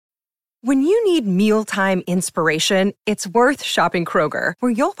When you need mealtime inspiration, it's worth shopping Kroger,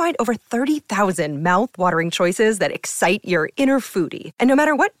 where you'll find over 30,000 mouth-watering choices that excite your inner foodie. And no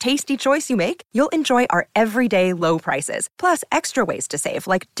matter what tasty choice you make, you'll enjoy our everyday low prices, plus extra ways to save,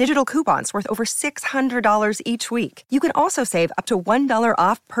 like digital coupons worth over $600 each week. You can also save up to $1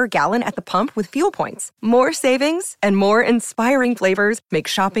 off per gallon at the pump with fuel points. More savings and more inspiring flavors make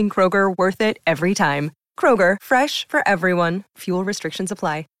shopping Kroger worth it every time. Kroger, fresh for everyone. Fuel restrictions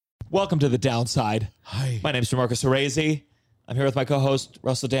apply. Welcome to The Downside. Hi. My name's Marcus Arezi. I'm here with my co-host,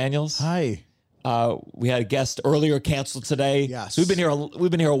 Russell Daniels. Hi. We had a guest earlier canceled today. Yes. So we've been here a while.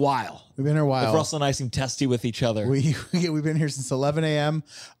 We've been here a while. If Russell and I seem testy with each other. We've been here since 11 a.m.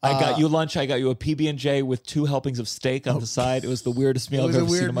 I got you lunch. I got you a PB&J with 2 helpings of steak on the side. It was the weirdest meal I've ever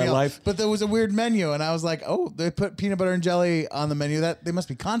seen in my life. But there was a weird menu, and I was like, oh, they put peanut butter and jelly on the menu. That they must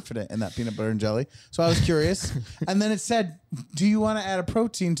be confident in that peanut butter and jelly. So I was curious. And then it said, do you want to add a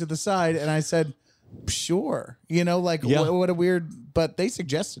protein to the side? And I said, sure. What a weird, but they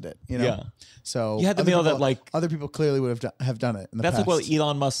suggested it, Yeah. So you had the meal that other people clearly would have done it in the past. That's like what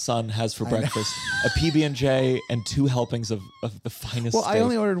Elon Musk's son has for breakfast: a PB&J and 2 helpings of the finest. Well, steak. I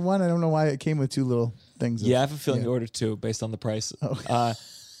only ordered one. I don't know why it came with 2 little things. I have a feeling you ordered 2 based on the price. Oh.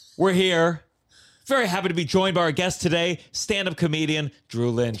 We're here. Very happy to be joined by our guest today, stand-up comedian Drew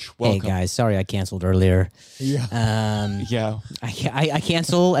Lynch. Welcome. Hey guys, sorry I canceled earlier. Yeah. I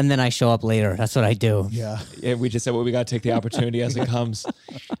cancel and then I show up later. That's what I do. Yeah. We just said, well, we got to take the opportunity as it comes.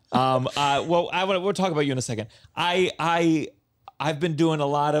 We'll talk about you in a second. I've been doing a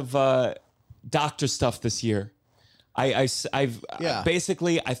lot of doctor stuff this year.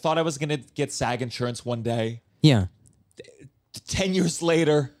 Basically, I thought I was going to get SAG insurance one day. Yeah. 10 years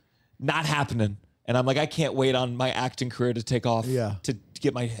later, not happening. And I'm like, I can't wait on my acting career to take off to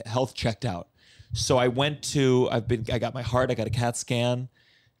get my health checked out. So I got my heart, I got a CAT scan.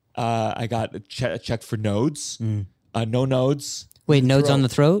 I got checked for nodes, no nodes. Wait, nodes on the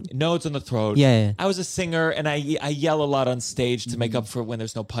throat? Nodes on the throat. Yeah. I was a singer and I yell a lot on stage to make up for when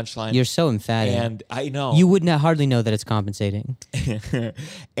there's no punchline. You're so emphatic. And I know. You would not hardly know that it's compensating.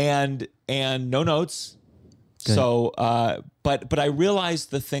 and no nodes. Good. So, but I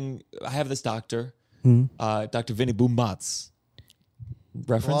realized the thing. I have this doctor, Dr. Vinny Boombats.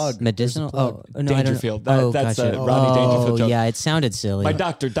 Reference Plug. Medicinal? Plug. Oh, no, Dangerfield. I don't, That's gotcha. a Rodney Dangerfield joke. Yeah, it sounded silly. My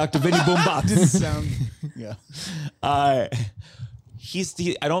doctor, Dr. Vinny Boombats. Didn't sound. Yeah. I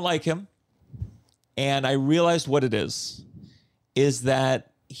don't like him, and I realized what it is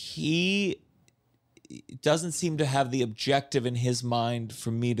that he doesn't seem to have the objective in his mind for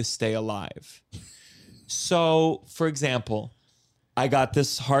me to stay alive. So, for example, I got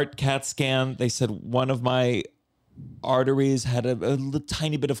this heart CAT scan. They said one of my arteries had a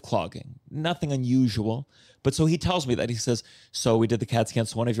tiny bit of clogging. Nothing unusual. But so he tells me that. He says, so we did the CAT scan,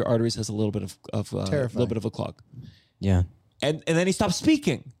 so one of your arteries has a little bit of a clog. Yeah. And then he stops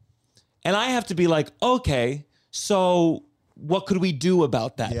speaking. And I have to be like, okay, so what could we do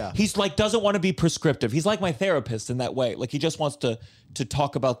about that? Yeah. He's like, doesn't want to be prescriptive. He's like my therapist in that way. Like he just wants to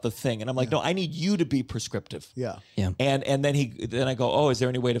talk about the thing. And I'm like, no, I need you to be prescriptive. Yeah. Yeah. And then I go, oh, is there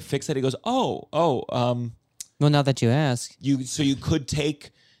any way to fix it? He goes, well, now that you ask. you could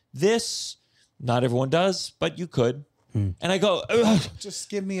take this. Not everyone does, but you could. And I go, ugh. Just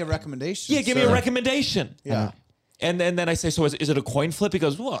give me a recommendation. Yeah, give me a recommendation. Yeah. And then I say, so is it a coin flip? He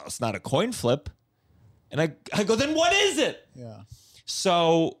goes, well, it's not a coin flip. And I go, then what is it? Yeah.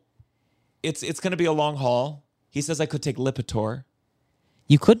 So it's going to be a long haul. He says I could take Lipitor.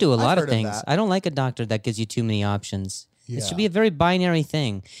 You could do a lot heard of of things. that. I don't like a doctor that gives you too many options. It Yeah. should be a very binary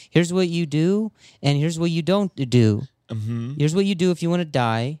thing. Here's what you do, and here's what you don't do. Mm-hmm. Here's what you do if you want to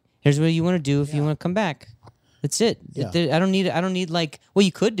die. Here's what you want to do if you want to come back. That's it. Yeah. I don't need like, well,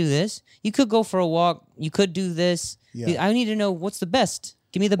 you could do this. You could go for a walk. You could do this. Yeah. I need to know what's the best.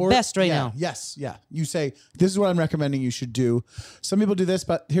 Give me the best right now. Yes. Yeah. You say, this is what I'm recommending you should do. Some people do this,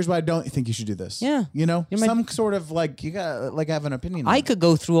 but here's why I don't think you should do this. Yeah. You know, You're my- some sort of like, you got like have an opinion. on I it. could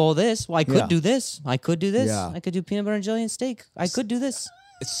go through all this. Well, I could Yeah. do this. I could do this. Yeah. I could do peanut butter and jelly and steak. I could do this.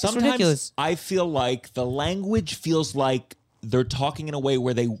 Sometimes ridiculous. I feel like the language feels like they're talking in a way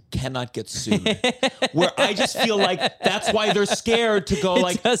where they cannot get sued. Where I just feel like that's why they're scared to go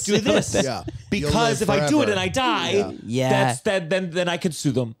like, does do feel this. like that. Yeah. Because You'll if live I do it forever. and I die, Yeah. then I could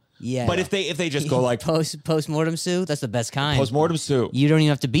sue them. Yeah. But if they just go like post-mortem sue, that's the best kind. postmortem sue. You don't even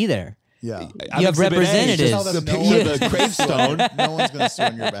have to be there. Yeah. I'm You have Exhibit A, representatives. just Tell them the no picture of one- the gravestone. No one's going to sue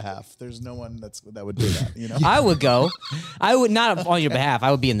on your behalf. There's no one that would do that. You know. I would go. I would not on your behalf.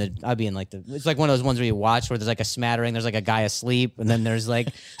 I'd be in like the. It's like one of those ones where you watch where there's like a smattering. There's like a guy asleep, and then there's like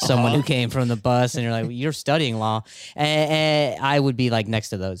someone who came from the bus, and you're like, you're studying law. And I would be like next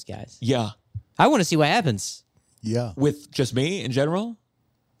to those guys. Yeah. I want to see what happens. Yeah. With just me in general?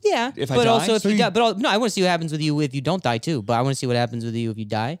 Yeah, If I but die? also if So you you- die. But no, I want to see what happens with you if you don't die too. But I want to see what happens with you if you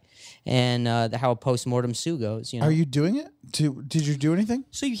die, and how a post-mortem sue goes. You know, Are you doing it? Did you do anything?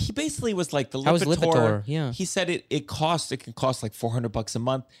 So he basically was like the Lipitor. I was Lipitor, yeah. He said it can cost like $400 a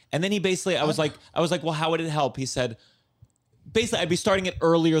month. And then he basically, I was like, well, how would it help? He said, basically, I'd be starting it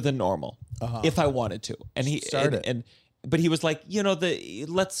earlier than normal if I wanted to. And he Start it. but he was like,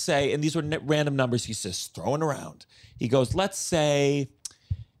 let's say, and these were random numbers he's just throwing around. He goes, let's say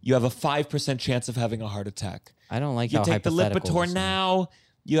you have a 5% chance of having a heart attack. I don't like You how take the hypothetical Lipitor this is. now,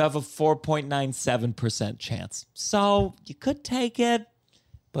 you have a 4.97% chance. So you could take it,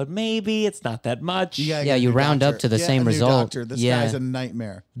 but maybe it's not that much. gotta Yeah, get a you new round up doctor. to the Get same a new result. doctor. This Yeah. guy's a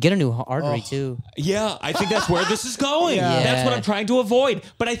nightmare. Get a new artery too. Yeah, I think that's where this is going. Yeah. That's what I'm trying to avoid.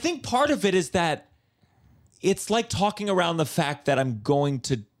 But I think part of it is that it's like talking around the fact that I'm going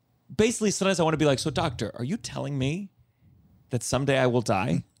to basically sometimes I want to be like, so doctor, are you telling me that someday I will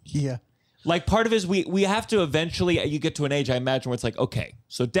die? Yeah. Like part of it is we have to eventually, you get to an age, I imagine, where it's like, okay,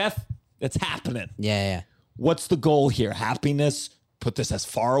 so death, that's happening. Yeah. What's the goal here? Happiness? Put this as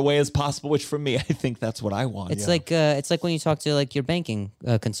far away as possible, which for me, I think that's what I want. It's like when you talk to like your banking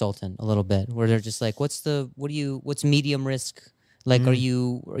consultant a little bit, where they're just like, what's medium risk? Like, are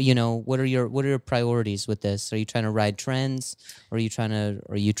you what are your priorities with this? Are you trying to ride trends, or are you trying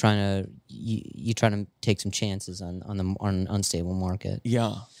to take some chances on an unstable market?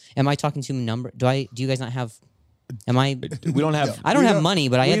 Yeah. Am I talking to number? Do you guys not have? Am I? We don't have. I don't have money,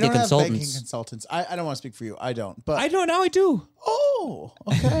 but I we have the don't have banking consultants. consultants. I don't want to speak for you. I don't. But I don't know. I do. Oh,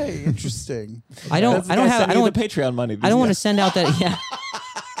 okay, interesting. I don't. That's the I don't guy have. sending I don't. you the Patreon money. I don't want to send out that. Yeah.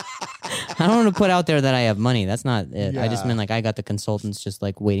 I don't want to put out there that I have money. That's not it. I just Yeah. mean like I got the consultants just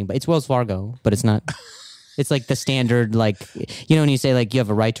like waiting. But it's Wells Fargo, but it's not. It's like the standard, like when you say like you have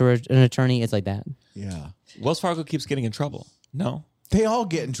a right to an attorney, it's like that. Yeah, Wells Fargo keeps getting in trouble. No. they all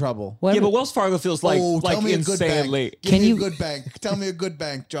get in trouble. Well, Yeah, but Wells Fargo feels like tell me a good insanely. bank. Give Can me you- a good bank? Tell me a good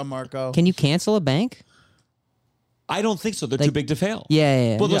bank, John Marco. can you cancel a bank? I don't think so. They're too big to fail.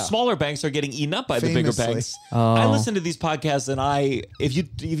 Yeah. Well, the Yeah. smaller banks are getting eaten up by the bigger Famously. banks. Oh. I listen to these podcasts, and if you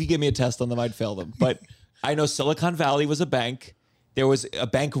give me a test on them, I'd fail them. But I know Silicon Valley was a bank. There was a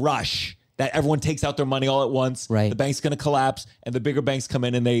bank rush that everyone takes out their money all at once. Right. The bank's going to collapse, and the bigger banks come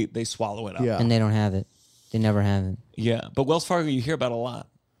in and they swallow it up. Yeah. And they don't have it. They never have it. Yeah. But Wells Fargo, you hear about a lot.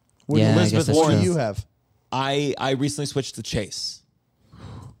 Yeah, I guess Elizabeth that's What Warren, do true. you have? I recently switched to Chase.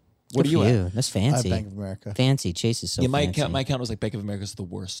 What Good do you for have? That's I have fancy. Bank of America. Fancy. Chase is so Yeah, my fancy. account was like Bank of America's the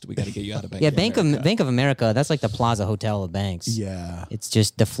worst. We got to get you out of Bank Yeah, of Bank America. of Bank of America. That's like the Plaza Hotel of banks. Yeah. It's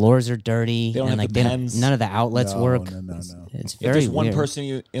just the floors are dirty. They don't and have like the pens. none of the outlets No, work. no. It's If very there's one weird.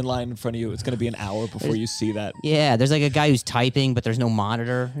 person in line in front of you, it's going to be an hour before you see that. Yeah, there's like a guy who's typing, but there's no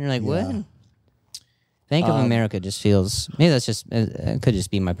monitor. And you're like, Yeah. what? Bank of America just feels. Maybe that's just. It could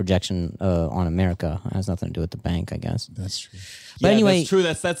just be my projection on America. It has nothing to do with the bank, I guess. That's true. But Yeah, anyway, that's true.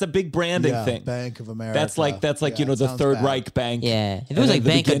 That's a big branding Yeah, thing. Bank of America. That's like Yeah, the it sounds Third bad. Reich bank. Yeah. If it And was at like the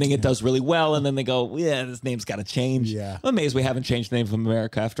Bank of- beginning, it does really well, and then they go, yeah, this name's got to change. Yeah. I'm amazed we haven't changed the name of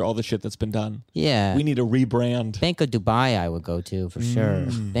America after all the shit that's been done. Yeah. We need a rebrand. Bank of Dubai, I would go to for sure.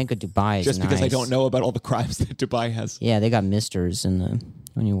 Bank of Dubai is Just because I nice. don't know about all the crimes that Dubai has. Yeah, they got misters in the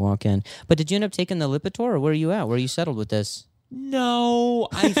when you walk in. But did you end up taking the Lipitor, or where are you at? Where are you settled with this? No,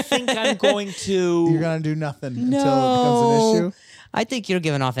 I think I'm going to. You're gonna do nothing until it becomes an issue. I think you're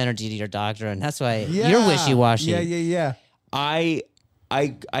giving off energy to your doctor, and that's why Yeah. you're wishy-washy. Yeah. I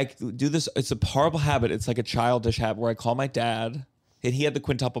do this. It's a horrible habit. It's like a childish habit where I call my dad, and he had the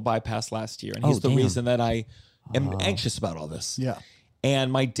quintuple bypass last year, and he's Oh, the damn. reason that I am anxious about all this. Yeah.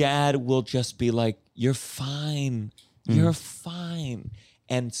 And my dad will just be like, "You're fine. You're fine."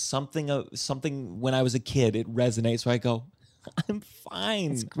 And something when I was a kid, it resonates. Where I go, "I'm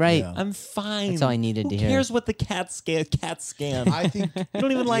fine. Right. Yeah. I'm fine." That's all I needed Who to hear. cares what the cat scan? I think you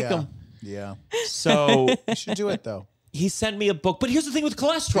don't even like yeah. them. Yeah. So You should do it though. he sent me a book. But here's the thing with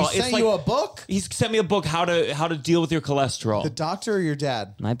cholesterol. He sent you a book? He's sent me a book how to deal with your cholesterol. The doctor or your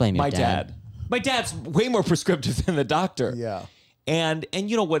dad? I blame your My dad. My dad's way more prescriptive than the doctor. Yeah. And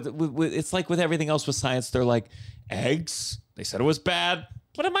you know what? It's like with everything else with science. They're like, eggs. They said it was bad,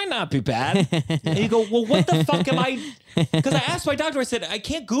 but it might not be bad. And you go, well, what the fuck am I? Because I asked my doctor. I said, I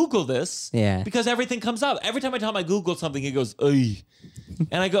can't Google this. Yeah. Because everything comes up. Every time I tell him I Googled something, he goes, ugh.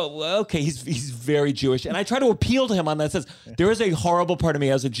 And I go, well, okay, he's very Jewish. And I try to appeal to him on that sense. There is a horrible part of me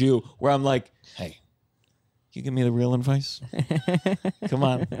as a Jew where I'm like, hey, you give me the real advice? Come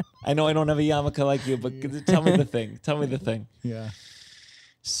on. I know I don't have a yarmulke like you, but tell me the thing. Tell me the thing. Yeah.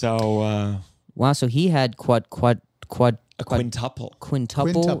 So, Wow. So he had a quintuple.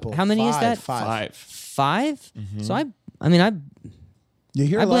 Quintuple. How many is that? Five. 5? Mm-hmm. So I mean, You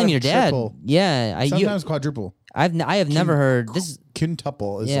hear I a lot blame of your dad. triple. Yeah. Sometimes quadruple. I have never heard this.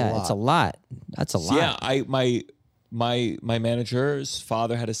 Quintuple is a lot. It's a lot. That's a lot. Yeah, my manager's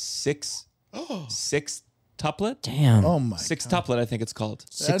father had a six tuplet. Damn. Oh my. Sextuplet, I think it's called.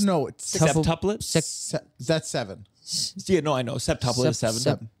 No, it's Septuplet? that's 7. Yeah, no, I know. Septuplet is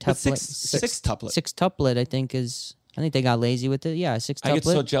 7. But sextuplet. Sextuplet, I think they got lazy with it. Yeah, sextuplet. I get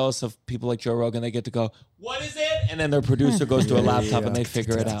so jealous of people like Joe Rogan. They get to go, what is it? And then their producer goes to a laptop and they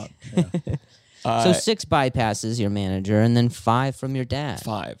figure it out. So 6 bypasses your manager and then 5 from your dad.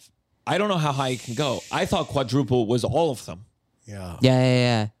 5. I don't know how high it can go. I thought quadruple was all of them. Yeah.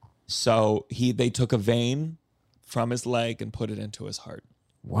 Yeah. So they took a vein from his leg and put it into his heart.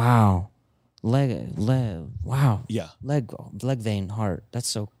 Wow. Leg. Wow. Yeah. Leg vein, heart. That's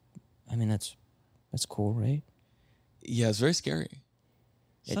so. I mean, that's cool, right? Yeah, it's very scary.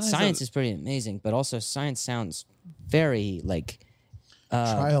 Science is pretty amazing, but also science sounds very like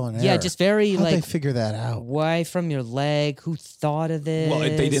Trial and error. Yeah, just very How'd like. they figure that out? Why from your leg? Who thought of this? Well,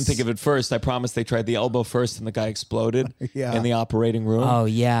 they didn't think of it first. I promise they tried the elbow first and the guy exploded in the operating room. Oh,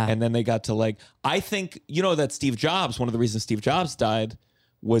 yeah. And then they got to like, I think, that Steve Jobs, one of the reasons Steve Jobs died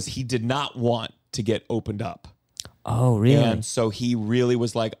was he did not want to get opened up. Oh, really? And so he really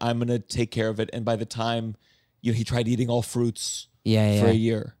was like, I'm going to take care of it. And by the time, he tried eating all fruits for a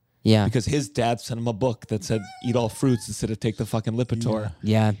year. Yeah. Because his dad sent him a book that said, eat all fruits instead of take the fucking Lipitor.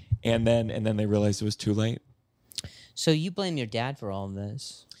 Yeah. And then they realized it was too late. So you blame your dad for all of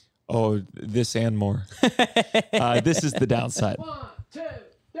this? Oh, this and more. This is the downside. 1, 2,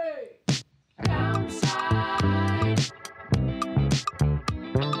 3. Downside.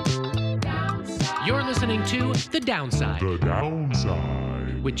 You're listening to The Downside. The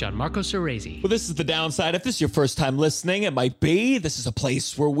Downside. With Gianmarco Cerezi. Well, this is the downside. If this is your first time listening, it might be. This is a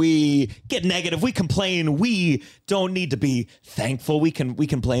place where we get negative. We complain. We don't need to be thankful. We can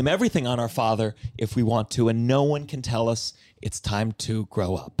blame everything on our Father if we want to, and no one can tell us it's time to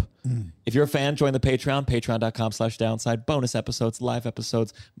grow up. If you're a fan, join the Patreon, patreon.com/downside. Bonus episodes, live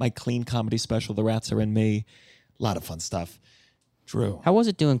episodes, my clean comedy special, The Rats Are In Me. A lot of fun stuff. Drew. How was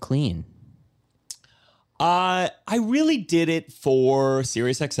it doing clean? I really did it for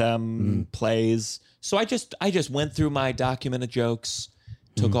SiriusXM plays. So I just went through my document of jokes,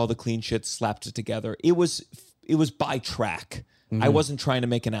 took all the clean shit, slapped it together. It was by track. I wasn't trying to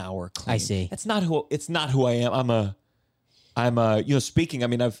make an hour clean. I see. It's not who I am. I'm a speaking. I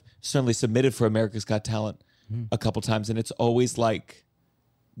mean, I've certainly submitted for America's Got Talent a couple times, and it's always like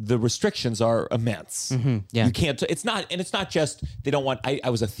the restrictions are immense. Yeah. You can't, it's not just, they don't want, I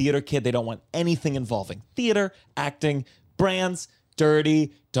was a theater kid. They don't want anything involving theater, acting, brands,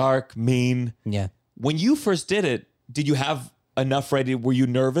 dirty, dark, mean. Yeah. When you first did it, did you have enough ready? Were you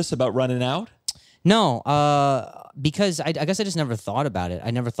nervous about running out? No, because I guess I just never thought about it. I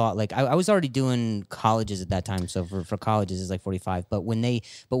never thought I was already doing colleges at that time. So for colleges it's like 45. But when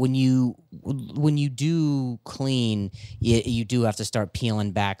you do clean, you do have to start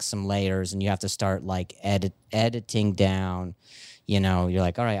peeling back some layers, and you have to start like editing down. You're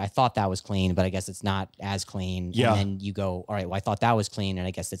like, all right, I thought that was clean, but I guess it's not as clean. Yeah. And then you go, all right, well, I thought that was clean, and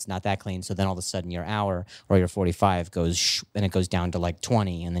I guess it's not that clean. So then all of a sudden your hour or your 45 goes, and it goes down to like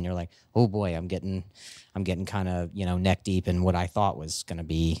 20. And then you're like, oh boy, I'm getting kind of, neck deep in what I thought was going to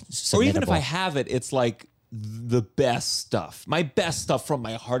be submittable. Or even if I have it, it's like the best stuff. My best stuff from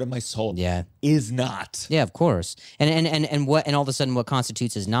my heart and my soul is not. Yeah, of course. And all of a sudden what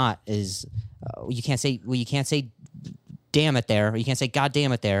constitutes as not is you can't say damn it there, or you can't say God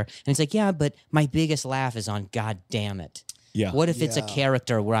damn it there. And it's like, yeah, but my biggest laugh is on God damn it. Yeah. What if it's a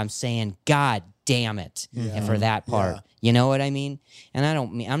character where I'm saying God damn it and for that part? You know what I mean? And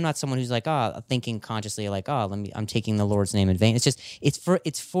I'm not someone who's like, thinking consciously like, I'm taking the Lord's name in vain. It's just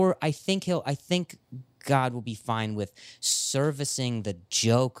it's for I think God will be fine with servicing the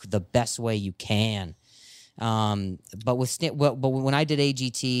joke the best way you can. But when I did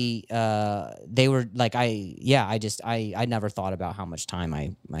AGT, they were like, I never thought about how much time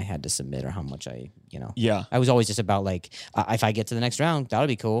I had to submit or how much I was always just about like, if I get to the next round, that'll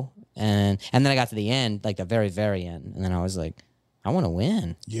be cool. And then I got to the end, like the very, very end. And then I was like, I want to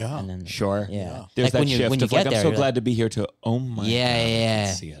win. Yeah. And then, Sure. Yeah. There's Like that when you- shift when you of like, get I'm there, so you're glad to be here to, oh my God, I yeah.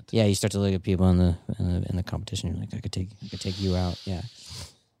 can see it. Yeah, you start to look at people in the competition. You're like, I could take you out. Yeah.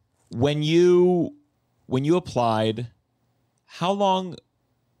 When you applied, how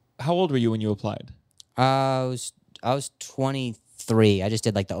old were you when you applied? I was 23. I just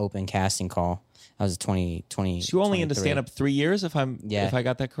did like the open casting call. I was 20. So you only into 23. stand up 3 years, if Yeah. I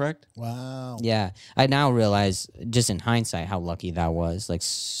got that correct? Wow. Yeah, I now realize, just in hindsight, how lucky that was. Like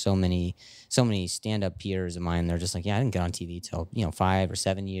so many stand-up peers of mine, they're just like, yeah, I didn't get on TV till 5 or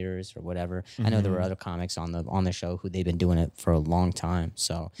 7 years or whatever. I know there were other comics on the show who they've been doing it for a long time.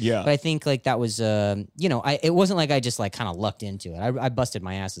 So Yeah. but I think like that was it wasn't like I just like kind of lucked into it. I busted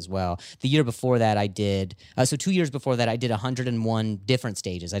my ass as well. The year before that, I did 2 years before that, I did 101 different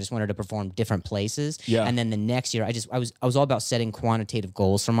stages. I just wanted to perform different places. Yeah. And then the next year, I was all about setting quantitative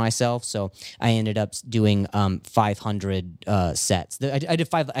goals for myself. So I ended up doing 500 sets. I did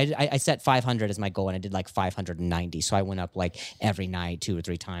five. I set 500 as my goal, and I did like 590. So I went up like every night 2 or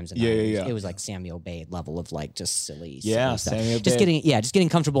 3 times. And Yeah. It was like Samuel Bay level of like just silly Yeah, stuff. Samuel Just Bay. getting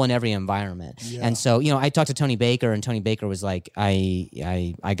comfortable in every environment. Yeah. And so I talked to Tony Baker, and Tony Baker was like,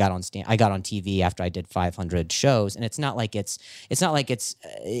 I got on TV after I did 500 shows, and it's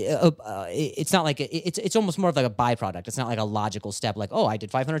almost more of like a byproduct. It's not like a logical step. Like, oh, I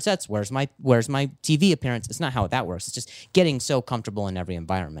did 500 sets. Where's my TV appearance? It's not how that works. It's just getting so comfortable in every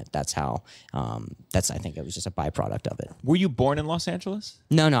environment. That's how. I think it was just a byproduct of it. Were you born in Los Angeles?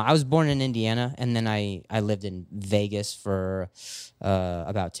 No. I was born in Indiana, and then I lived in Vegas for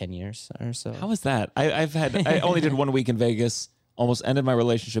about 10 years or so. How was that? I only did 1 week in Vegas, almost ended my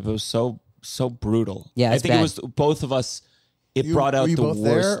relationship. It was so brutal. Yeah, I it's think bad. it was both of us. It brought out were you the both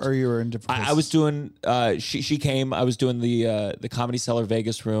worst. there, or you were in different places? I was doing. She came. I was doing the Comedy Cellar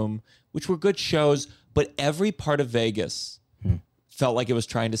Vegas room, which were good shows, but every part of Vegas felt like it was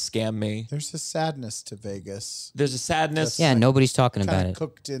trying to scam me. There's a sadness to Vegas. There's a sadness. Yeah, nobody's talking about Kind it. of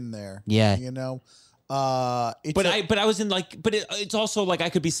cooked in there. Yeah. I was in like, but it's also like I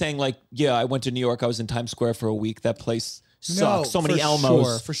could be saying like, yeah, I went to New York. I was in Times Square for a week. That place sucks. No, So many for Elmos.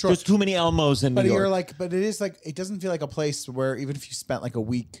 sure, for sure. There's too many Elmos in New York. But it is like, it doesn't feel like a place where even if you spent like a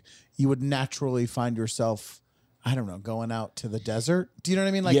week, you would naturally find yourself, I don't know, going out to the desert. Do you know what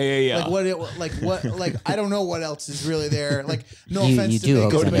I mean? Like, Yeah. Like I don't know what else is really there. Like, no You offense to do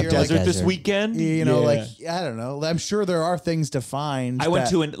Vegas, Go to open but the up you're desert like, this desert. weekend. like, I don't know. I'm sure there are things to find. I went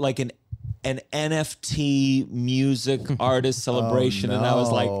that- to an NFT music artist celebration, and I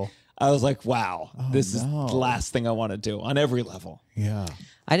was like, wow, this is the last thing I want to do on every level. Yeah.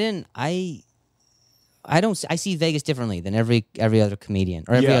 I see Vegas differently than every other comedian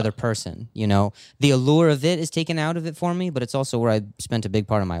or every Yeah. other person. The allure of it is taken out of it for me, but it's also where I spent a big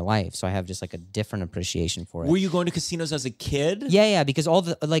part of my life. So I have just like a different appreciation for it. Were you going to casinos as a kid? Yeah, because all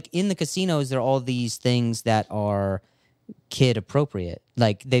the in the casinos there are all these things that are kid appropriate.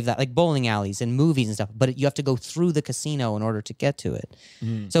 Like they've got like bowling alleys and movies and stuff, but you have to go through the casino in order to get to it.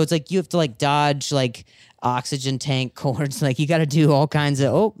 So it's like you have to like dodge like oxygen tank cords. Like you got to do all kinds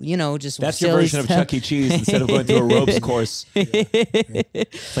of just That's your silly version of stuff. Chuck E. Cheese instead of going through a ropes course.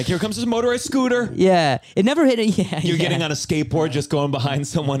 It's like, here comes this motorized scooter. Yeah, it never hit it. Yeah, You're getting on a skateboard just going behind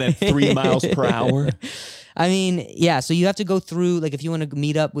someone at 3 miles per hour. I mean, yeah. So you have to go through, like, if you want to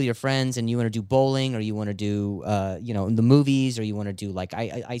meet up with your friends and you want to do bowling, or you want to do, the movies, or you want to do like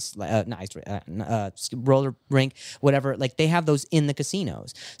roller rink, whatever. Like they have those in the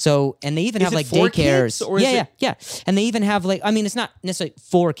casinos. So, and they even Is have it like for daycares. kids, or is Yeah. And they even have like, I mean, it's not necessarily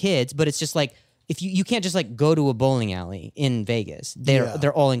for kids, but it's just like, if you can't just like go to a bowling alley in Vegas.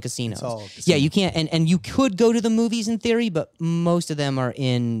 They're all in casinos. It's all casinos. Yeah, you can't, and you could go to the movies in theory, but most of them are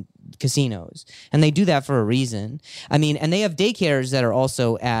in casinos, and they do that for a reason. I mean, and they have daycares that are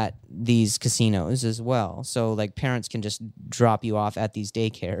also at these casinos as well. So like parents can just drop you off at these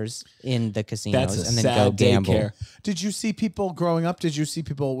daycares in the casinos That's a and then sad go gamble. daycare. Did you see people growing up? Did you see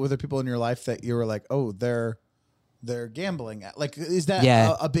people, were there people in your life that you were like, oh, they're gambling at? Like, is that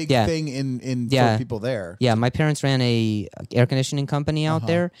a big thing in for people there? Yeah, my parents ran a air conditioning company out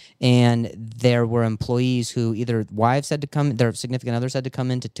there, and there were employees who either wives had to come, their significant others had to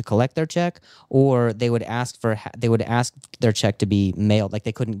come in to collect their check, or they would ask their check to be mailed. Like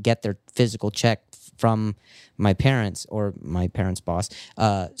they couldn't get their physical check from my parents or my parents' boss,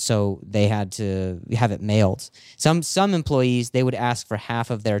 so they had to have it mailed. Some employees, they would ask for half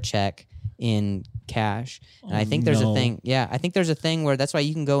of their check in cash, and I think there's a thing. Yeah, I think there's a thing where that's why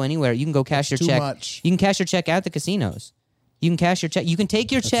you can go anywhere. You can go cash your too check. much. You can cash your check at the casinos. You can cash your check. You can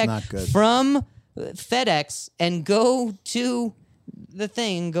take your check not good. from FedEx and go to the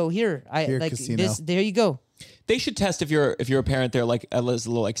thing and go here. Here, casino. There you go. They should test if you're a parent there, like a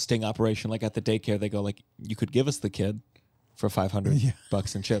little like sting operation, like at the daycare. They go like, you could give us the kid for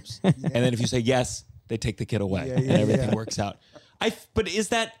 $500 in chips, and then if you say yes, they take the kid away, and everything works out. But is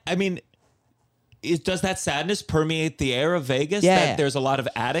that? I mean, does that sadness permeate the air of Vegas? Yeah. That there's a lot of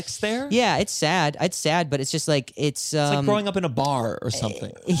addicts there. Yeah, it's sad. It's sad, but it's just like it's like growing up in a bar or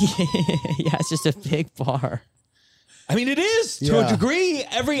something. Yeah, it's just a big bar. I mean, it is to a degree.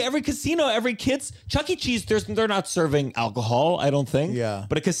 Every casino, every kid's Chuck E. Cheese. They're not serving alcohol. I don't think. Yeah.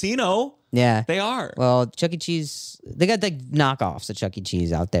 But a casino. Yeah, they are. Well, Chuck E. Cheese, they got like knockoffs of Chuck E.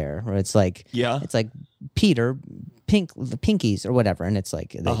 Cheese out there, where it's like, it's like Peter, the Pinkies or whatever, and it's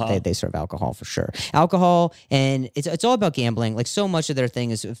like they serve alcohol for sure. Alcohol, and it's all about gambling. Like so much of their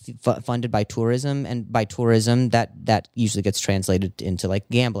thing is funded by tourism, and by tourism that usually gets translated into like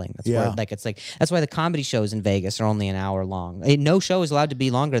gambling. That's where like it's like that's why the comedy shows in Vegas are only an hour long. No show is allowed to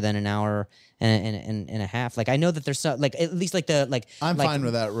be longer than an hour and a half. Like I know that there's some like at least like the like I'm like, fine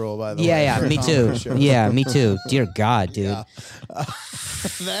with that rule, by the way. Yeah, me too. Yeah, me too. Dear God, dude. Yeah.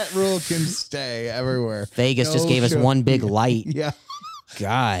 That rule can stay everywhere. Vegas just gave us one big light. Yeah.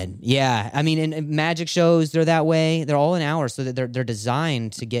 God. Yeah. I mean, in magic shows, they're that way. They're all an hour, so that they're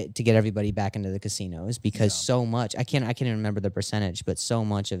designed to get everybody back into the casinos because so much. I can't even remember the percentage, but so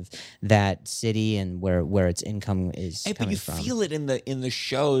much of that city and where its income is But coming you from. feel it in the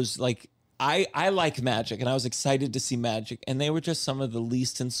shows. Like I like Magic, and I was excited to see Magic, and they were just some of the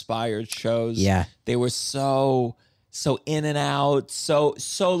least inspired shows. Yeah. They were so in and out, so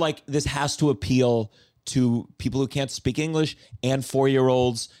like this has to appeal to people who can't speak English and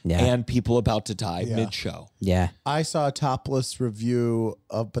 4-year-olds and people about to die mid-show. Yeah. I saw a topless review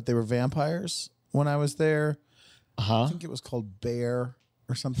of, but they were vampires when I was there. I think it was called Bear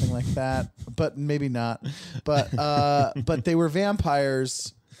or something like that, but maybe not. But they were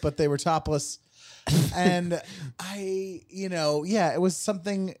vampires, but they were topless. And it was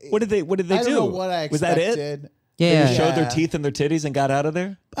something. What did they do? I don't know what I expected. Was that it? Yeah. They showed their teeth and their titties and got out of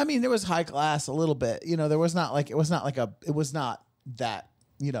there? I mean, it was high class a little bit. It was not that,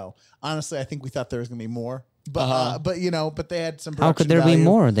 honestly, I think we thought there was going to be more. But but they had some. How could there be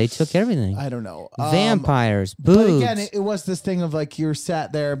more? They took everything. I don't know. Vampires, But boobs. again, it was this thing of like you're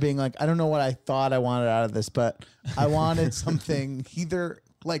sat there being like, I don't know what I thought I wanted out of this, but I wanted something either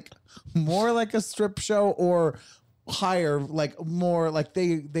like more like a strip show or higher, like more like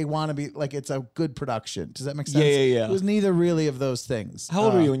they want to be like it's a good production. Does that make sense? Yeah. It was neither really of those things. How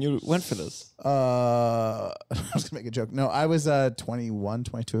old were you when you went for this? I was gonna make a joke. No, I was 21,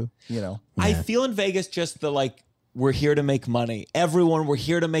 22. I feel in Vegas just the like we're here to make money. Everyone, we're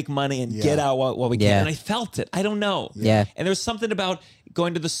here to make money and get out what we can. Yeah. And I felt it. I don't know. Yeah. And there's something about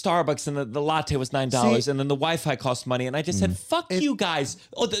going to the Starbucks and the latte was $9 and then the Wi-Fi cost money. And I just said, fuck you guys.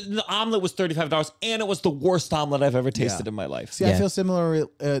 Oh, the omelet was $35 and it was the worst omelet I've ever tasted in my life. See, I feel similar.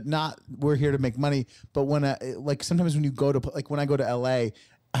 Not we're here to make money, but when like sometimes when you go to like when I go to LA,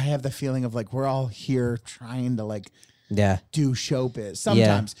 I have the feeling of like we're all here trying to like do showbiz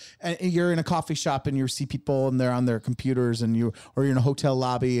sometimes. And you're in a coffee shop and you see people and they're on their computers and you're in a hotel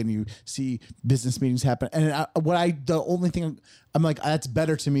lobby and you see business meetings happen. And the only thing I'm like, that's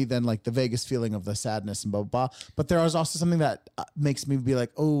better to me than like the Vegas feeling of the sadness and blah, blah, blah. But there is also something that makes me be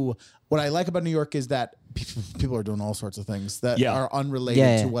like, oh, what I like about New York is that people are doing all sorts of things that are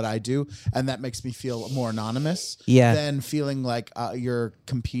unrelated to what I do. And that makes me feel more anonymous than feeling like you're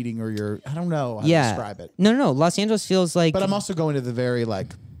competing or I don't know how to describe it. No. Los Angeles feels like. But I'm also going to the very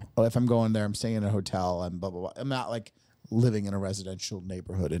like, if I'm going there, I'm staying in a hotel and blah, blah, blah. I'm not like living in a residential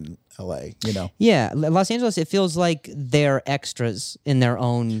neighborhood in LA, Yeah. Los Angeles, it feels like they're extras in their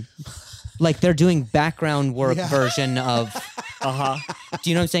own. Like they're doing background work version of. Do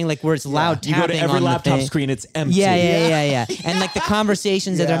you know what I'm saying? Like where it's loud tapping. You go to every on laptop the thing. screen, it's empty. Yeah. And like the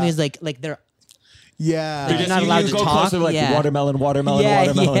conversations that they're having is like they're. Yeah. Not allowed to go talk. closer, like watermelon.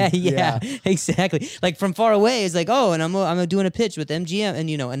 Yeah, exactly. Like from far away, it's like, oh, and I'm doing a pitch with MGM, and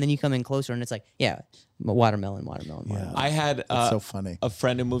and then you come in closer, and it's like, watermelon. I had so funny. A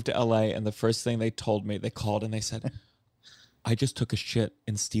friend who moved to LA, and the first thing they told me, they called and they said, I just took a shit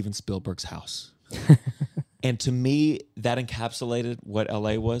in Steven Spielberg's house. And to me, that encapsulated what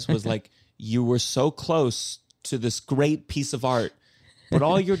LA was like you were so close to this great piece of art, but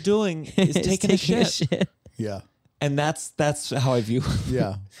all you're doing is taking a shit. Yeah. And that's how I view.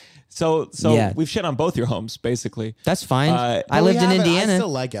 Yeah. So we've shit on both your homes, basically. That's fine. I But lived in I Indiana. still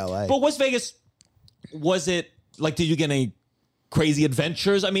like LA. But was Vegas? Was it like? Did you get any crazy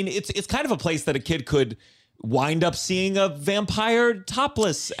adventures? I mean, it's kind of a place that a kid could wind up seeing a vampire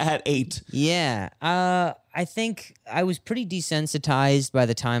topless at 8. Yeah. I think I was pretty desensitized by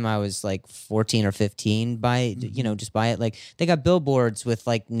the time I was like 14 or 15 by, just by it. Like they got billboards with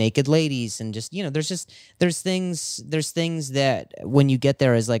like naked ladies and just, there's things that when you get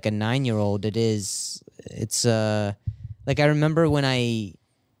there as like a 9-year-old, it's like I remember when I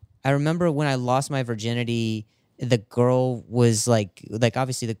lost my virginity, the girl was like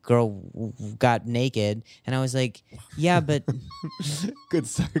obviously the girl got naked, and I was like, yeah, but Good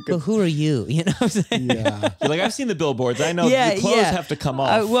start. but who are you? You know what I'm saying? Yeah. You're like, I've seen the billboards. I know Yeah, the clothes yeah. have to come off.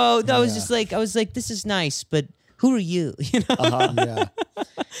 I was like, this is nice, but who are you? You know, Yeah.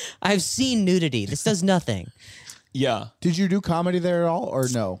 I've seen nudity. This does nothing. Yeah. Did you do comedy there at all, or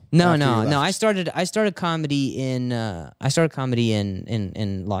no? No. After you left? I started comedy in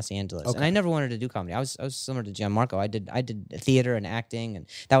Los Angeles, and I never wanted to do comedy. I was similar to Gianmarco. I did theater and acting, and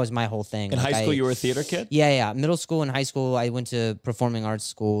that was my whole thing. In high school, you were a theater kid? Yeah. Middle school and high school, I went to performing arts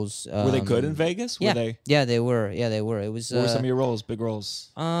schools. Were they good in Vegas? Were Yeah, they? yeah, they were. Yeah, they were. It was. What were some of your roles? Big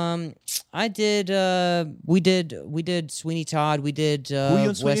roles? I did. We did Sweeney Todd. We did you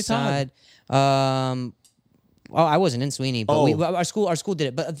in Sweeney West Side. Oh, I wasn't in Sweeney, but our school did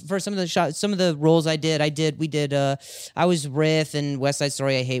it. But for some of the roles we did. I was Riff in West Side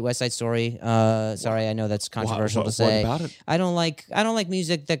Story. I hate West Side Story. Sorry, I know that's controversial to say. What about it? I don't like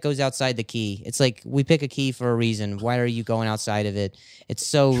music that goes outside the key. It's like we pick a key for a reason. Why are you going outside of it? It's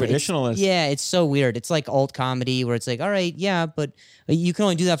so Traditionalist. It's so weird. It's like alt comedy where it's like, all right, yeah, but you can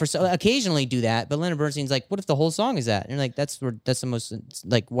only do that occasionally do that. But Leonard Bernstein's like, what if the whole song is that? And you're like, that's the most,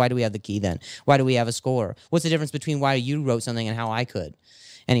 like, why do we have the key then? Why do we have a score? What's the difference between why you wrote something and how I could?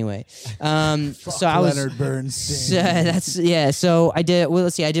 Anyway, so I was Leonard Bernstein. So I did. Well,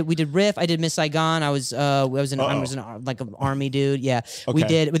 let's see. We did Riff. I did Miss Saigon. I was like an army dude. Yeah, we Okay.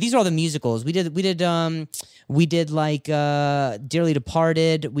 did. But these are all the musicals. We did like Dearly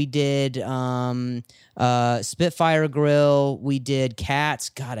Departed. We did Spitfire Grill. We did Cats.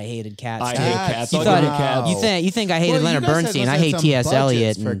 God, I hated Cats. I too. hate Cats. You I'll thought give you Cats. you think I hated Well, Leonard you guys Bernstein? must I have hate some T.S.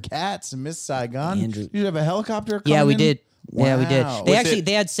 Eliot. budgets for and- Cats and Miss Saigon. Andrew- You have a helicopter. Yeah, coming we in? did. Yeah, we did. Wow.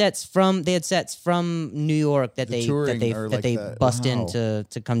 They had sets from New York that they touring or like they the- bust wow. in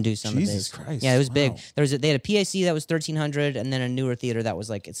to come do some Jesus of these. Christ, Yeah, it was big. wow. They had a PAC that was 1,300, and then a newer theater that was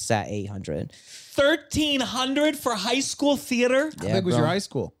like it sat 800. 1,300 for high school theater? How Yeah, big was bro. your high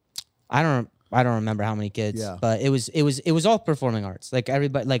school? I don't remember how many kids, Yeah. but it was all performing arts. Like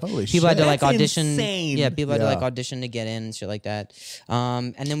everybody, like Holy people had to shit. like That's audition. insane. Yeah, people had to Yeah. like audition to get in and shit like that.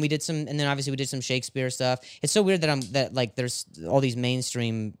 And then obviously we did some Shakespeare stuff. It's so weird that like there's all these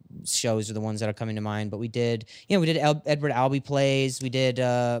mainstream shows are the ones that are coming to mind. But we did Edward Albee plays. We did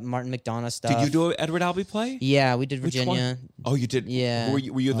Martin McDonough stuff. Did you do an Edward Albee play? Yeah, we did Which Virginia. one? Oh, you did? Yeah. Were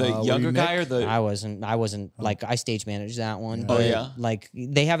you the were younger you guy or Nick? the... I wasn't like I stage managed that one. Oh, But yeah? like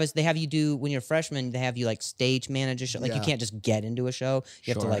they have you do when you're a freshman, they have you like stage manage a show. Like you Yeah. can't just get into a show.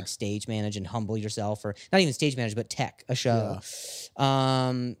 You have to Sure. like stage manage and humble yourself, or not even stage manage, but tech a show.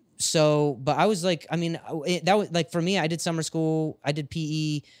 So, but I was like, I mean, that was like for me. I did summer school. I did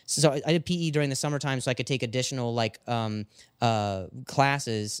PE. So I did PE during the summertime, so I could take additional like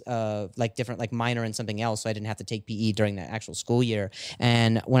classes, like different like minor in something else. So I didn't have to take PE during the actual school year.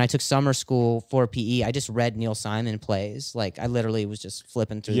 And when I took summer school for PE, I just read Neil Simon plays. Like I literally was just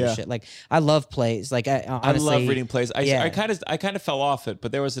flipping through Yeah. the shit. Like I love plays. Like I honestly, love reading plays. yeah. I kind of fell off it,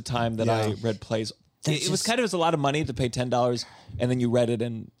 but there was a time that I Yeah. read plays. That's It was just- kind of a lot of money to pay $10, and then you read it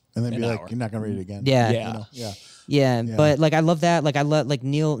in And then an be hour. like, you're not gonna read it again. Yeah. Yeah. Yeah. Yeah, but like I love that. Like I love like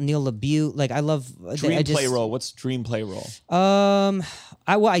Neil LaBute. Like I love Dream I just, play role. What's dream play role?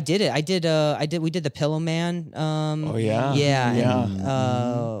 I did it. We did the Pillow Man. Oh, yeah? Yeah. Yeah.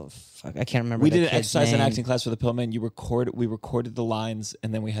 And, fuck, I can't remember. We the did an kid's exercise name. and acting class for the Pillman. We recorded the lines,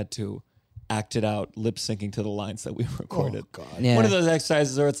 and then we had to act it out, lip syncing to the lines that we recorded. God. Yeah. One of those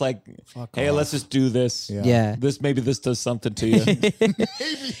exercises where it's like, hey, off. let's just do this. Yeah. Maybe this does something to you.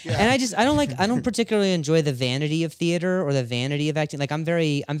 And I don't particularly enjoy the vanity of theater or the vanity of acting. Like I'm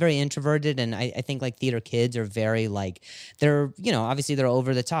very introverted, and I think like theater kids are very like they're obviously they're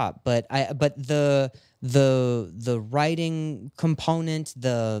over the top, but the writing component,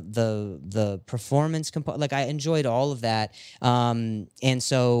 the performance component, like I enjoyed all of that, and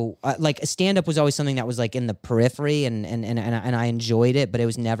so like stand up was always something that was like in the periphery, and I enjoyed it, but it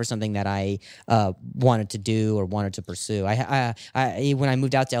was never something that I wanted to do or wanted to pursue. I when I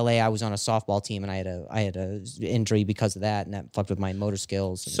moved out to LA, I was on a softball team, and I had a injury because of that, and that fucked with my motor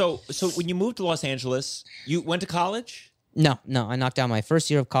skills. So when you moved to Los Angeles, you went to college? No, I knocked out my first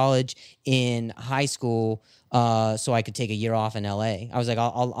year of college in high school. so I could take a year off in LA. I was like,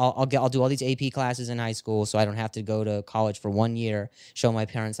 I'll do all these AP classes in high school, so I don't have to go to college for 1 year. Show my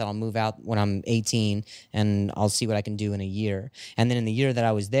parents that I'll move out when I'm 18, and I'll see what I can do in a year. And then in the year that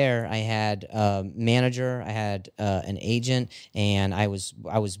I was there, I had a manager, I had an agent, and I was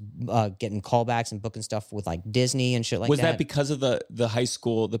getting callbacks and booking stuff with like Disney and shit like that. Was that because of the high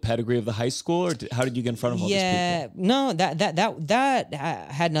school, the pedigree of the high school, or how did you get in front of all these people? No, that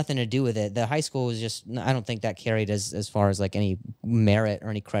had nothing to do with it. The high school was just, I don't think that carried as far as like any merit or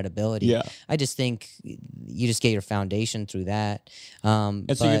any credibility. Yeah. I just think you just get your foundation through that.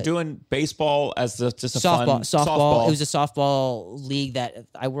 And so you're doing baseball as just a fun softball. It was a softball league that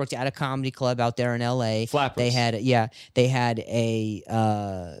I worked at a comedy club out there in LA. Flappers. They had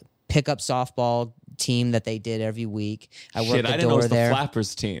a pickup softball team that they did every week. I worked I the didn't know it door was the there.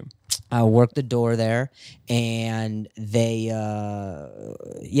 Flappers team. I worked the door there, and they,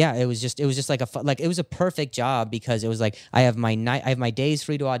 it was just like it was a perfect job because it was like I have my days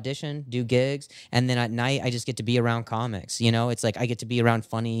free to audition, do gigs, and then at night I just get to be around comics. You know, it's like I get to be around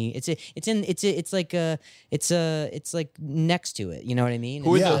funny. It's like next to it. You know what I mean?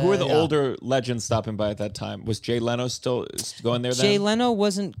 Who are the older legends stopping by at that time? Was Jay Leno still going there then? Jay Leno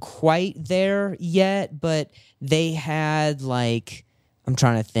wasn't quite there yet, but they had like. I'm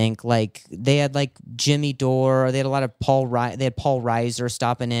trying to think. Like they had like Jimmy Dore. They had a lot of They had Paul Reiser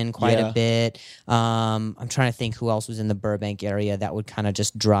stopping in quite a bit. I'm trying to think who else was in the Burbank area that would kind of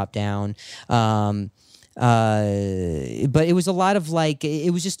just drop down. But it was a lot of like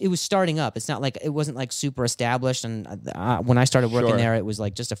it was starting up. It's not like it wasn't like super established. And when I started working there, it was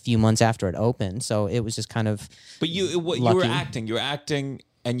like just a few months after it opened. So it was just kind of. But you were acting. You were acting,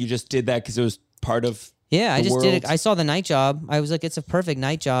 and you just did that because it was part of. Yeah, I just world. did it. I saw the night job. I was like, it's a perfect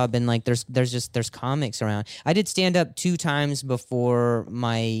night job, and like, there's comics around. I did stand up 2 times before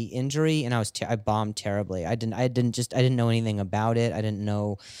my injury, and I bombed terribly. I didn't know anything about it. I didn't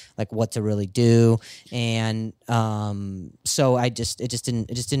know like what to really do, and so it just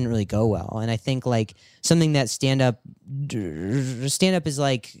didn't really go well. And I think like something that stand up is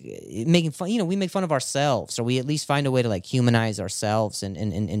like making fun. You know, we make fun of ourselves, or we at least find a way to like humanize ourselves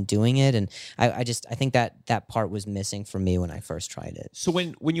in doing it. And I think that part was missing for me when I first tried it. So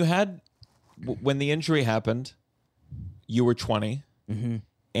when the injury happened, you were 20,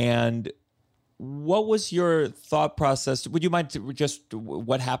 and what was your thought process? Would you mind just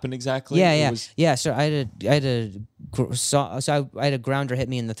what happened exactly? Yeah. So I had a grounder hit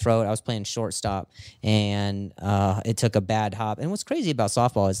me in the throat. I was playing shortstop, and it took a bad hop. And what's crazy about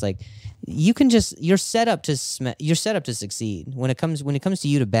softball is like you're set up to succeed when it comes to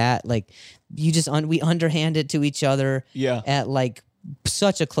you to bat. Like we underhand it to each other. Yeah. At like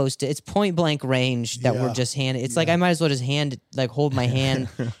such a it's point blank range that we're just handing. It's like I might as well just hold my hand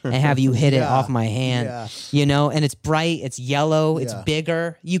and have you hit it off my hand, you know. And it's bright, it's yellow, it's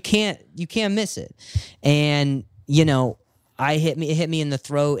bigger. You can't miss it. And you know, it hit me in the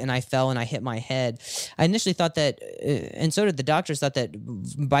throat, and I fell and I hit my head. I initially thought that, and so did the doctors, thought that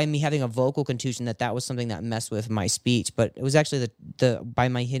by me having a vocal contusion that was something that messed with my speech. But it was actually by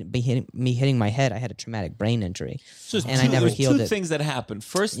me hitting my head, I had a traumatic brain injury, I never healed it. Two things that happened.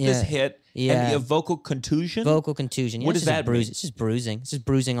 First, this hit, and a vocal contusion. Vocal contusion. What does that mean? It's just bruising. It's just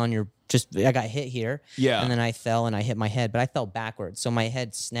bruising on your. I got hit here. Yeah. And then I fell and I hit my head, but I fell backwards, so my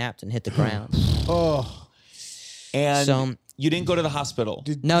head snapped and hit the ground. And you didn't go to the hospital.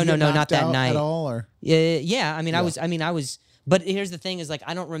 No, not that night at all. Or yeah. I was. But here's the thing: is like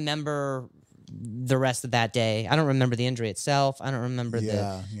I don't remember the rest of that day. I don't remember the injury itself. I don't remember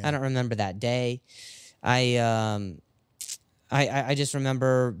I don't remember that day. I just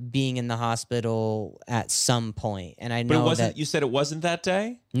remember being in the hospital at some point, and I know. But it wasn't. You said it wasn't that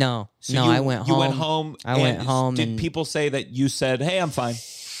day. No, so I went home. You went home. I went home. Did people say that you said, "Hey, I'm fine"?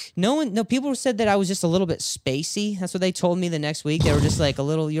 No, people said that I was just a little bit spacey. That's what they told me the next week. They were just like you're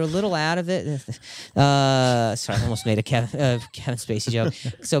a little out of it. Sorry, I almost made a Kevin Spacey joke.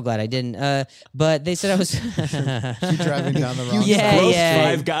 So glad I didn't. But they said I was you driving down the wrong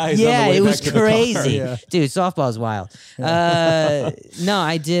side. 5 guys. Yeah, on the way it was back crazy, to the car. dude. Softball's wild. No,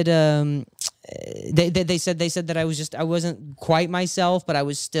 I did. They said that I wasn't quite myself, but I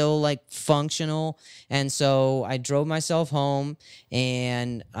was still like functional, and so I drove myself home,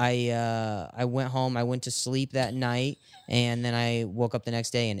 and I went home. I went to sleep that night, and then I woke up the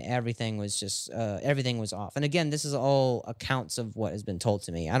next day, and everything was off. And again, this is all accounts of what has been told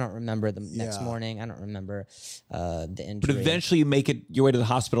to me. I don't remember the next morning. I don't remember the injury. But eventually, you make it your way to the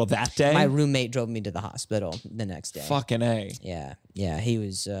hospital that day. My roommate drove me to the hospital the next day. Fucking A. Yeah. He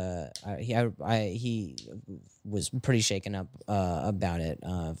was. he was pretty shaken up about it.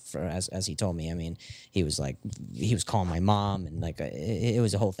 As he told me, I mean, he was calling my mom, and like it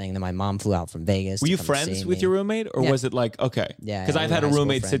was a whole thing. Then my mom flew out from Vegas. Were you friends with your roommate, or was it like okay? Yeah, because I've had a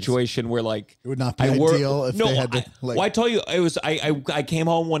roommate situation where like It would not be ideal if they had to. Well, I told you it was. I came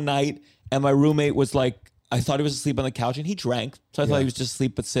home one night and my roommate was like. I thought he was asleep on the couch and he drank. So I thought he was just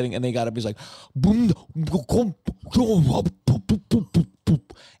asleep but sitting. And they got up. He's like, boom,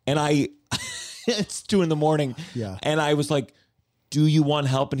 and it's 2 a.m. Yeah. And I was like, do you want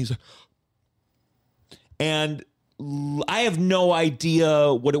help? And he's like, and I have no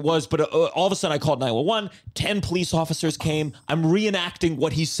idea what it was, but all of a sudden I called 911. 10 police officers came. I'm reenacting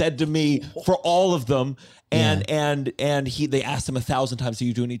what he said to me for all of them. And they asked him 1,000 times, do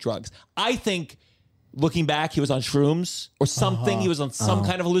you do any drugs? I think looking back, he was on shrooms or something. He was on some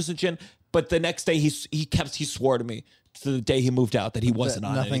kind of hallucinogen. But the next day he swore to me to the day he moved out that he wasn't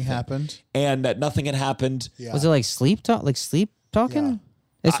on nothing anything. happened. And that nothing had happened. Yeah. Was it like sleep talk? Like sleep talking? Yeah.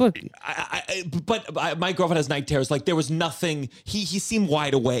 It's what But my girlfriend has night terrors. Like there was nothing. He seemed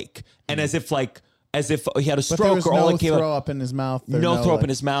wide awake and as if he had a But stroke there was or all no that came throw out. up in his mouth. No throw up in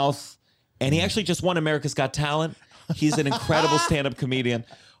his mouth. And he actually just won America's Got Talent. He's an incredible stand-up comedian.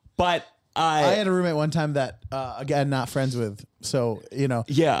 But I had a roommate one time that, again, not friends with. So,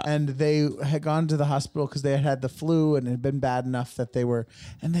 Yeah. And they had gone to the hospital because they had the flu and it had been bad enough that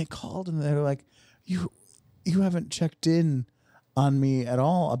and they called and they were like, you haven't checked in on me at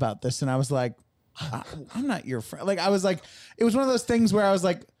all about this. And I was like, I'm not your friend. Like, I was like, it was one of those things where I was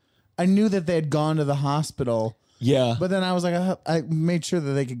like, I knew that they had gone to the hospital. Yeah. But then I was like, I made sure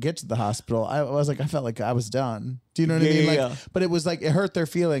that they could get to the hospital. I was like, I felt like I was done. Do you know what I mean? Like, yeah. But it was like, it hurt their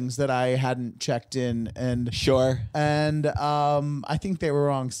feelings that I hadn't checked in and Sure. And I think they were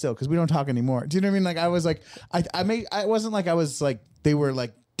wrong still because we don't talk anymore. Do you know what I mean? Like I was like, I wasn't like I was like they were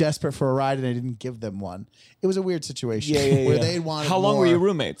like desperate for a ride and I didn't give them one. It was a weird situation where they wanted. How long more. were you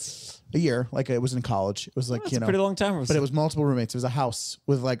roommates? A year. Like it was in college. It was like That's a pretty long time. but it was multiple roommates. It was a house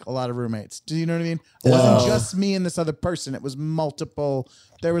with like a lot of roommates. Do you know what I mean? It wasn't just me and this other person. It was multiple.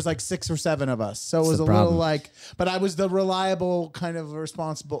 There was like 6 or 7 of us. So it was a little like. But I was the reliable kind of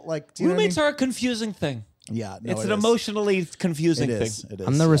responsible. Like do you roommates know what I mean? are a confusing thing. Yeah, no, it's an is. emotionally confusing It thing. is. It is.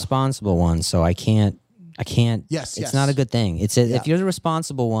 I'm the responsible one, so I can't. Yes, it's yes. not a good thing. If you're the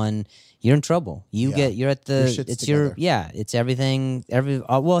responsible one, you're in trouble. You're at Your the. shit's It's together. it's everything.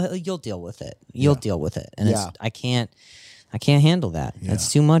 Well, you'll deal with it. You'll deal with it, and I can't handle that.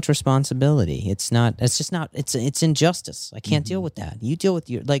 That's too much responsibility. It's not. It's just not. It's injustice. I can't deal with that. You deal with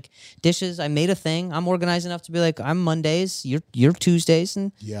your like dishes. I made a thing. I'm organized enough to be like I'm Mondays. You're Tuesdays,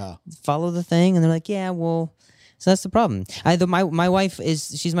 and follow the thing. And they're like, yeah, well. So that's the problem. My wife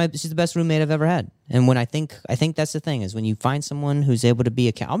she's the best roommate I've ever had. And when I think that's the thing is when you find someone who's able to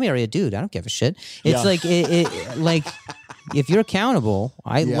be I'll marry a dude. I don't give a shit. It's like like if you're accountable,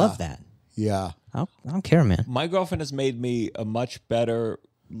 I love that. Yeah. I don't care, man. My girlfriend has made me a much better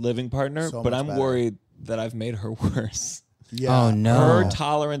living partner, So but much I'm better. worried that I've made her worse. Yeah. Oh no. Her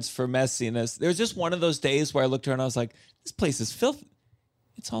tolerance for messiness. There was just one of those days where I looked at her and I was like, this place is filthy.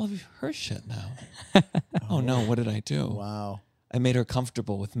 It's all of her shit now. Oh no, what did I do? Wow. I made her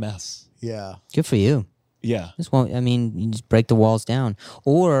comfortable with mess. Yeah. Good for you. Yeah. You just break the walls down.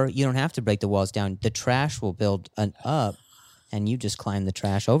 Or you don't have to break the walls down. The trash will build up and you just climb the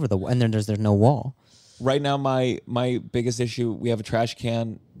trash over the wall. And then there's no wall. Right now, my biggest issue, we have a trash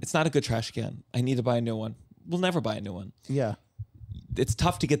can. It's not a good trash can. I need to buy a new one. We'll never buy a new one. Yeah. It's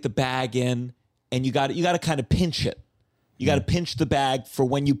tough to get the bag in, and you got to kind of pinch it. You got to pinch the bag for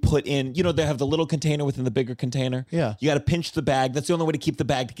when you put in, they have the little container within the bigger container. Yeah. You got to pinch the bag. That's the only way to keep the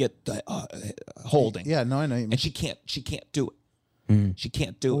bag to get holding. Yeah. No, I know. And she can't do it. She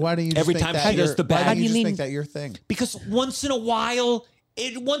can't do it. Why do you? Every just time make she that does your- the bag. Why do you you just mean- make that your thing? Because once in a while,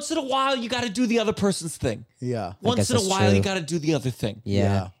 you got to do the other person's thing. Yeah. Once guess in a that's while, true. you got to do the other thing.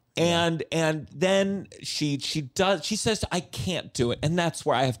 Yeah. And then she says I can't do it, and that's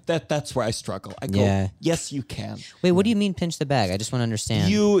where that's where I struggle. I go, Yeah. yes, you can. Wait, what do you mean pinch the bag? I just want to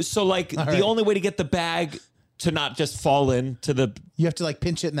understand. The only way to get the bag to not just fall into the You have to like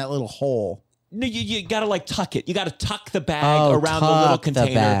pinch it in that little hole. no, you gotta like tuck it. You gotta tuck the bag Oh, around the little tuck the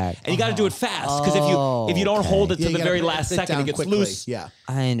container, bag. and you gotta do it fast because if you don't okay. hold it to Yeah, you the gotta very put last sit second, down it gets quickly. loose. Yeah.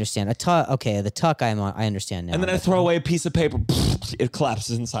 I understand. A tuck. Okay, the tuck. I understand now. And then I throw away a piece of paper. It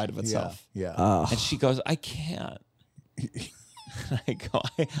collapses inside of Yeah. itself. Yeah. And she goes, I can't. I go,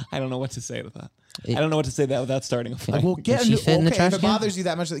 I don't know what to say to that. I don't know what to say to that without starting a fight. Well, get Does a she new. fit in the Okay, trash if it can? bothers you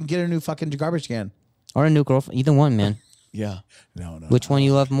that much, then get a new fucking garbage can. Or a new girlfriend. Either one, man. Yeah. No. Which one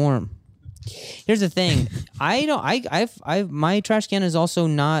you love more? Here's the thing. My trash can is also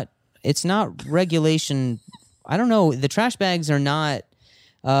not it's not regulation. I don't know. The trash bags are not.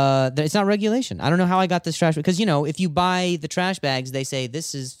 It's not regulation. I don't know how I got this trash because if you buy the trash bags, they say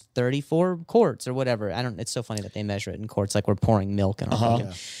this is 34 quarts or whatever. I don't. It's so funny that they measure it in quarts, like we're pouring milk in our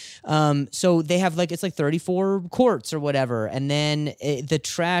bucket. So they have it's like 34 quarts or whatever, and then the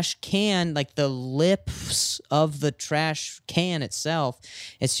trash can, like the lips of the trash can itself,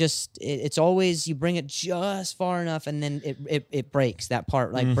 it's always you bring it just far enough, and then it breaks that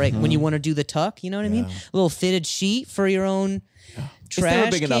part, break when you want to do the tuck. You know what I mean? A little fitted sheet for your own. It's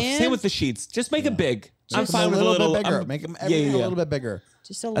never big enough. Same with the sheets. Just make it big. I'm fine with a little bit bigger. Make them everything a little bit bigger.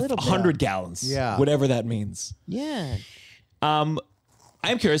 Just a little 100 gallons. Yeah. Whatever that means. Yeah. I'm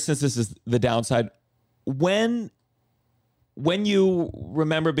curious, since this is the downside, when you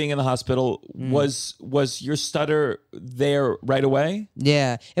remember being in the hospital, was your stutter there right away?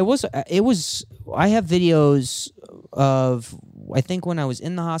 Yeah, it was. I have videos of, I think, when I was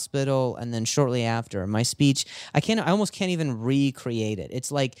in the hospital and then shortly after. My speech, I almost can't even recreate it.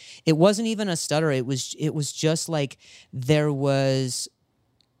 It's like it wasn't even a stutter. It was just like there was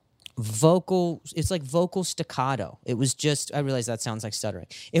vocal. It's like vocal staccato. It was just. I realize that sounds like stuttering.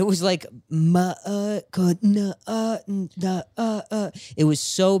 It was like It was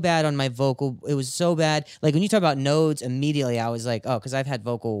so bad on my vocal. It was so bad. Like when you talk about nodes, immediately I was like, oh, because I've had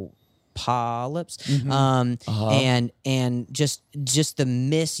vocal polyps, and just the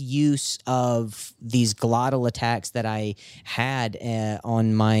misuse of these glottal attacks that I had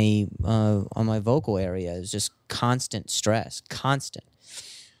on my vocal area is just constant stress, constant.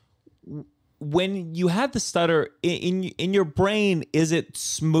 When you had the stutter in your brain, is it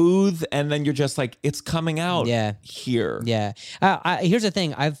smooth and then you're just like it's coming out? Here. Yeah. Here's the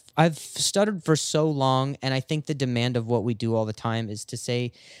thing. I've stuttered for so long, and I think the demand of what we do all the time is to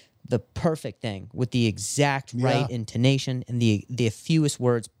say the perfect thing with the exact right intonation and the fewest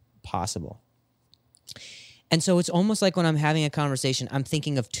words possible. And so it's almost like when I'm having a conversation, I'm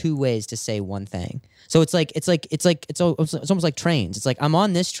thinking of two ways to say one thing. So it's almost like trains. It's like I'm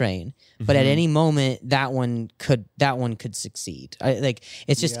on this train, but at any moment that one could succeed.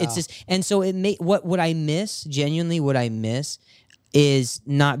 It's just, and so what I miss is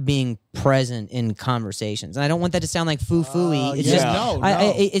not being present in conversations. And I don't want that to sound like foo-foo-y.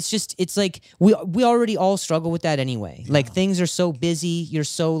 It's like we already all struggle with that anyway. Yeah. Like things are so busy, you're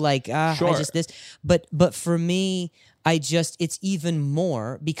so like, I just this. But for me, it's even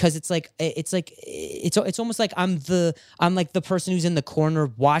more because it's almost like I'm like the person who's in the corner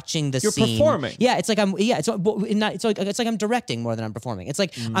watching the scene. You're performing. Yeah, it's like it's like I'm directing more than I'm performing. It's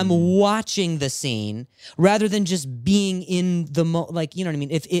like I'm watching the scene rather than just being in the like, you know what I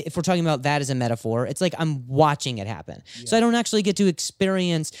mean? If we're talking about that as a metaphor, it's like I'm watching it happen. Yeah. So I don't actually get to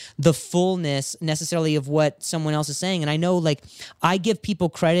experience the fullness necessarily of what someone else is saying. And I know like I give people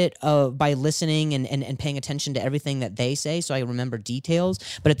credit by listening and paying attention to everything that they say, so I remember details.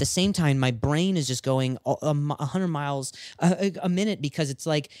 But at the same time, my brain is just going 100 miles a minute because it's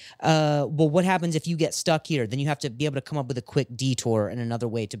like, well, what happens if you get stuck here? Then you have to be able to come up with a quick detour and another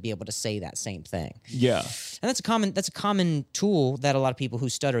way to be able to say that same thing. Yeah, and that's a common tool that a lot of people who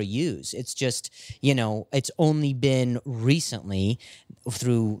stutter use. It's just, it's only been recently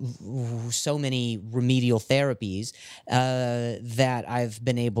through so many remedial therapies that I've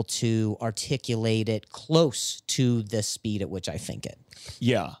been able to articulate it close to the speed at which I think it.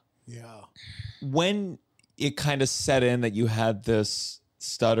 Yeah. Yeah. When it kind of set in that you had this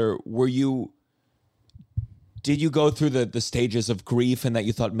stutter, did you go through the stages of grief and that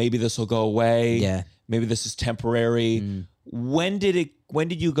you thought maybe this will go away? Yeah. Maybe this is temporary. When did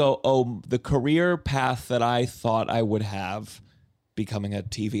you go, oh, the career path that I thought I would have, becoming a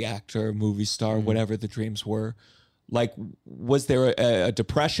TV actor, movie star, whatever the dreams were, like, was there a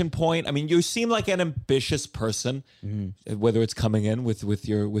depression point? I mean, you seem like an ambitious person, whether it's coming in with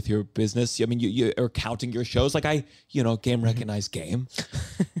your business. I mean, you are counting your shows. Like game recognized game.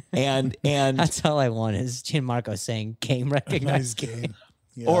 and that's all I want is Gianmarco saying game recognized game.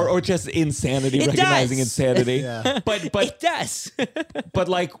 Yeah. Or just insanity, recognizing insanity. Yeah. But it does. But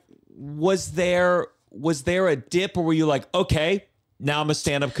like, was there a dip, or were you like, okay, now I'm a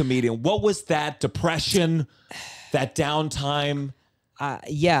stand-up comedian? What was that depression, that downtime?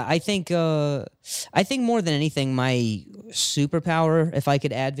 Yeah, I think more than anything, my superpower, if I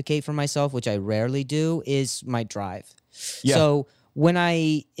could advocate for myself, which I rarely do, is my drive. Yeah. So when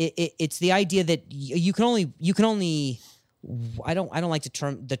it's the idea that you can only. I don't like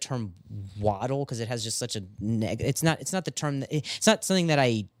the term waddle because it has just such a it's not the term. It's not something that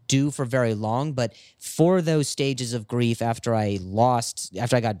I do for very long. But for those stages of grief, after I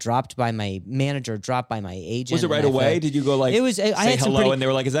got dropped by my manager, dropped by my agent. Was it right away? Did you go like it was, say I had some hello pretty, and they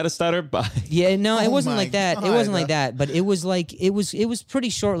were like, is that a stutter? Bye. Yeah, no, it wasn't my like that. It God. wasn't like that. But it was like, it was pretty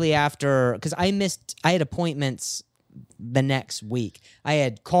shortly after, because I had appointments the next week. I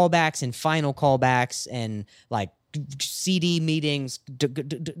had callbacks and final callbacks and like CD meetings,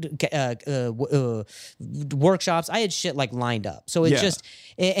 workshops. I had shit like lined up. So it just,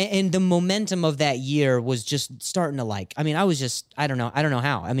 and the momentum of that year was just starting to like, I mean, I don't know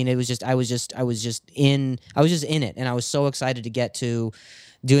how. I mean, I was just in it, and I was so excited to get to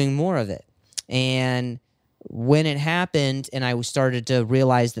doing more of it. And when it happened and I started to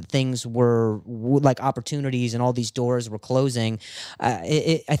realize that things were like opportunities and all these doors were closing,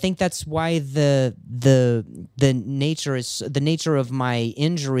 I think that's why the nature of my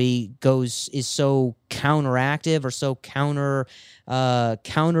injury is so counteractive or so counter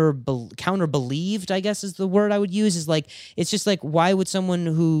believed, I guess is the word I would use. Is like, it's just like, why would someone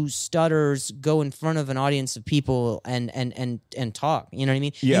who stutters go in front of an audience of people and talk? You know what I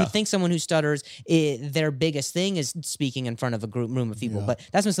mean? Yeah. You would think someone who stutters, their biggest thing is speaking in front of a room of people, but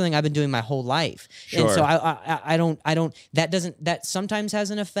that's been something I've been doing my whole life. Sure. And so I don't that sometimes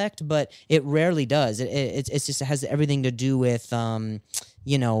has an effect, but it rarely does. It just has everything to do with for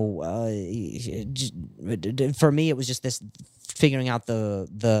me, it was just this figuring out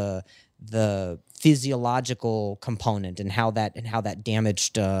the physiological component and how that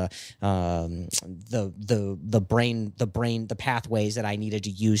damaged the brain, the pathways that I needed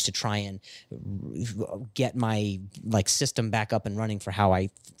to use to try and get my like system back up and running for how I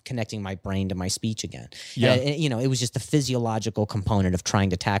connecting my brain to my speech again. Yeah. It was just the physiological component of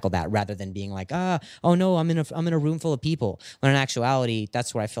trying to tackle that rather than being like, oh no, I'm in a room full of people. When in actuality,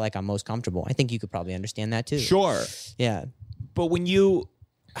 that's where I feel like I'm most comfortable. I think you could probably understand that too. Sure. Yeah. But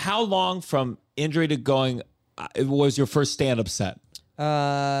how long from injury to going was your first stand-up set?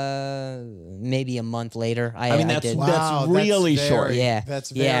 Maybe a month later. I mean, I that's did. that's really short. Yeah,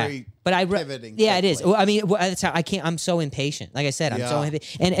 That's yeah. very But pivoting. Yeah, it is. quickly. Well, I mean, that's how I can't. I'm so impatient. Like I said, I'm so Yeah.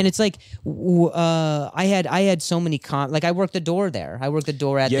 impatient. And it's like, I had so many like I worked the door there. I worked the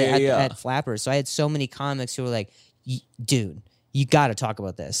door at at Flappers. So I had so many comics who were like, dude, you got to talk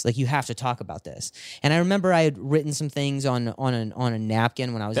about this. Like, you have to talk about this. And I remember I had written some things on a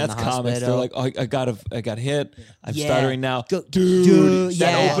napkin when I was in the hospital. That's comics. They're like, oh, I got hit. I'm stuttering now. Dude,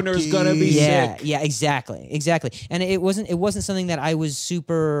 that opener's gonna be sick. Yeah, exactly. And it wasn't something that I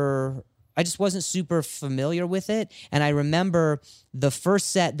just wasn't super familiar with it. And I remember the first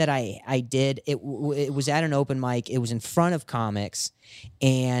set that I did, it was at an open mic. It was in front of comics,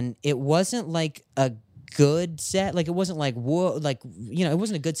 and it wasn't like a good set. Like, it wasn't like, whoa, like, it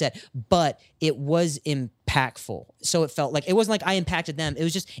wasn't a good set, but it was impactful. So it felt like, it wasn't like I impacted them. It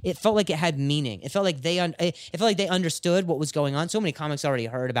was just, it felt like it had meaning. It felt like they understood what was going on. So many comics already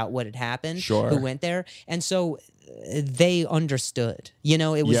heard about what had happened, Sure, who went there. And so they understood,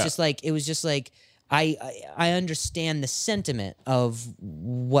 it was just like, I understand the sentiment of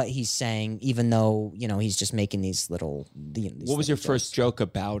what he's saying, even though, he's just making these little, What was your first joke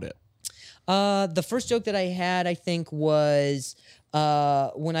about it? The first joke that I had, I think, was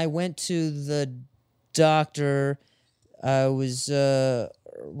when I went to the doctor. I was I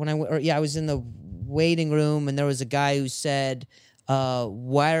was in the waiting room, and there was a guy who said,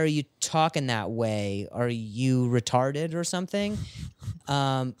 "Why are you talking that way? Are you retarded or something?"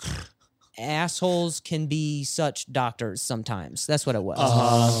 Assholes can be such doctors sometimes. That's what it was.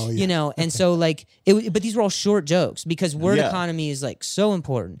 Oh, yeah. And so like but these were all short jokes because word economy is like so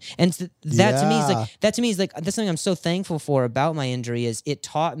important. And that to me is like that's something I'm so thankful for about my injury is it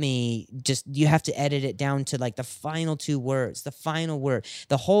taught me just you have to edit it down to like the final two words, the final word.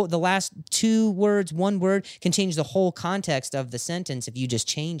 The last two words, one word can change the whole context of the sentence if you just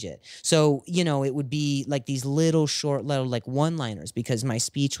change it. So, it would be like these little short little like one-liners because my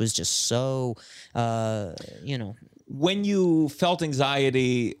speech was just so When you felt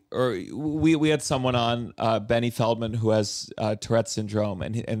anxiety, or we had someone on, Benny Feldman, who has Tourette's syndrome,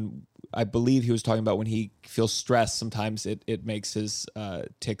 and I believe he was talking about when he feels stressed, sometimes it makes his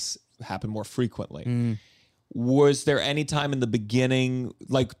tics happen more frequently. Was there any time in the beginning,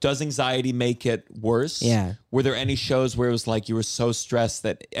 like, does anxiety make it worse? Yeah. Were there any shows where it was like you were so stressed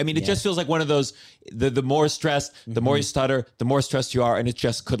that, I mean, it just feels like one of those, the more stressed, the more you stutter, the more stressed you are, and it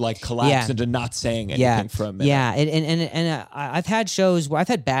just could like collapse into not saying anything for a minute. Yeah, and I've had shows where I've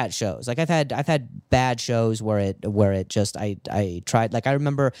had bad shows. Like I've had bad shows where it just I tried. Like I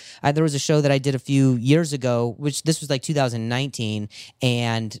remember there was a show that I did a few years ago, which this was like 2019,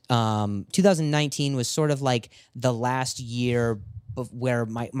 and 2019 was sort of like the last year where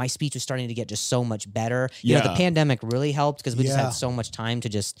my speech was starting to get just so much better. You know, the pandemic really helped because we just had so much time to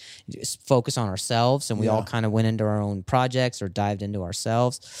just focus on ourselves, and we all kind of went into our own projects or dived into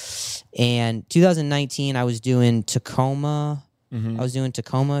ourselves. And 2019, I was doing Tacoma. I was doing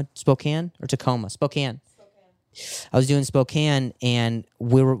Tacoma, Spokane. I was doing Spokane, and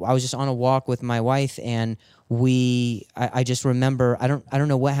I was just on a walk with my wife, and I just remember, I don't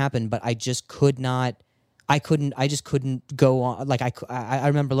know what happened, but I just couldn't go on. Like I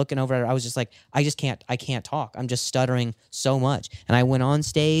remember looking over at her, I was just like, I can't talk. I'm just stuttering so much. And I went on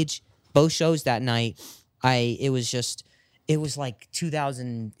stage, both shows that night. It was like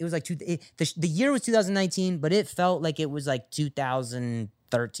 2000. It was like the year was 2019, but it felt like it was like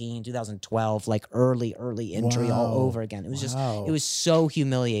 2013, 2012, like early entry all over again. It was just, it was so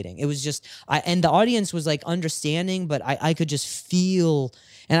humiliating. It was just, and the audience was like understanding, but I could just feel,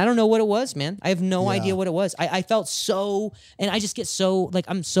 and I don't know what it was, man. I have no idea what it was. I felt so, and I just get so, like,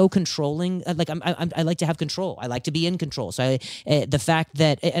 I'm so controlling. Like I like to have control. I like to be in control. So the fact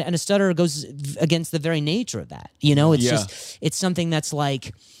that, and a stutter goes against the very nature of that, you know, it's just, it's something that's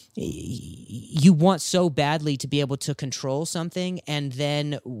like, you want so badly to be able to control something, and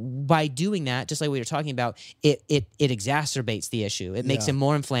then by doing that, just like we were talking about, it exacerbates the issue. It makes it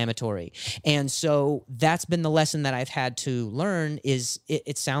more inflammatory. And so that's been the lesson that I've had to learn. Is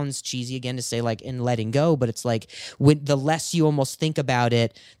it sounds cheesy again to say like in letting go, but it's like when the less you almost think about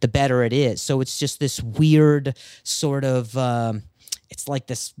it, the better it is. So it's just this weird sort of it's like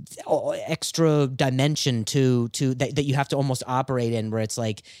this extra dimension to that you have to almost operate in, where it's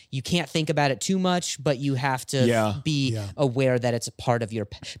like you can't think about it too much, but you have to be aware that it's a part of your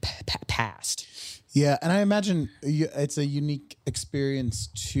past. Yeah, and I imagine it's a unique experience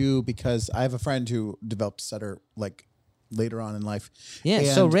too, because I have a friend who developed stutter like later on in life. Yeah,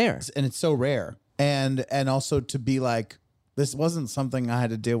 it's so rare. And it's so rare. And also to be like, this wasn't something I had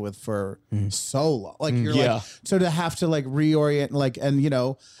to deal with for so long. Like you're like, so to have to like reorient, like, and you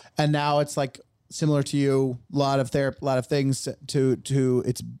know, and now it's like similar to you, a lot of things to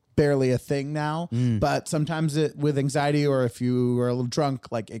it's barely a thing now, but sometimes with anxiety, or if you are a little drunk,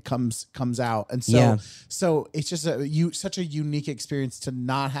 like it comes out. And so it's just such a unique experience to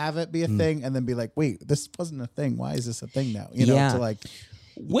not have it be a thing, and then be like, wait, this wasn't a thing. Why is this a thing now? You know, to like,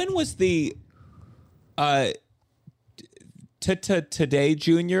 when was the, Today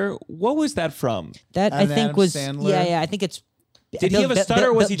Junior, what was that from? That I think Adam was Sandler? I think it's. Did he have a stutter,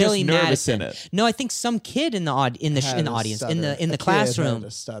 or was he just Billy nervous Madison. in it? No, I think some kid in the audience, in the classroom.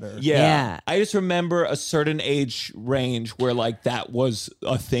 Stutter. Yeah. I just remember a certain age range where like that was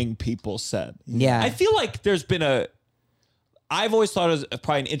a thing people said. Yeah. I feel like there's been I've always thought it was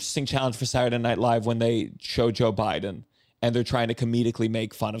probably an interesting challenge for Saturday Night Live when they show Joe Biden and they're trying to comedically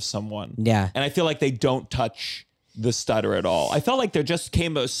make fun of someone. Yeah. And I feel like they don't touch the stutter at all. I felt like there just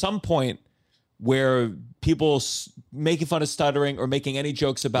came to some point where people making fun of stuttering or making any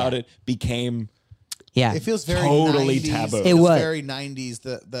jokes about it became It feels very totally 90s. taboo. It It was was very 90s,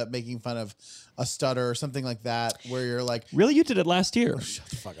 the making fun of a stutter or something like that, where you're like, really, you did it last year. shut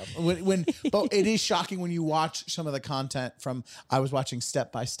the fuck up. But it is shocking when you watch some of the content from, I was watching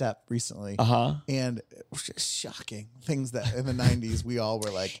Step by Step recently, and it was just shocking things that in the 90s we all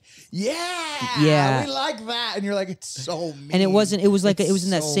were like, we like that, and you're like, it's so mean. And it wasn't. It was like It's it was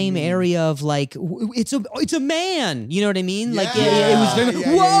in that so same mean. area of like it's a man. You know what I mean? Like Yeah. it was very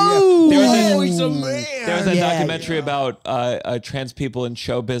Yeah, yeah, whoa. Whoa, it's a man. There was a Yeah, documentary about trans people in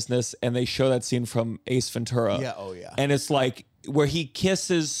show business, and they show that scene from Ace Ventura. Yeah, oh, yeah. And it's like where he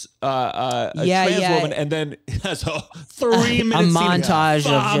kisses a trans woman, and then has a 3 minute scene montage of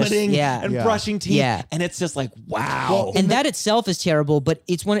just- vomiting yeah. and Yeah. brushing teeth. Yeah. And it's just like, wow. Well, And that itself is terrible, but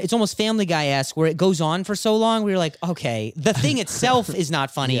it's almost Family Guy-esque, where it goes on for so long. We're like, okay, the thing itself is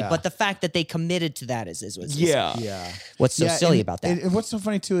not funny, Yeah. but the fact that they committed to that is what's Yeah. what's so silly and- about that. And what's so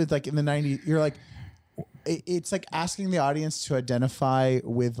funny too is like in the 90s, you're like, it's like asking the audience to identify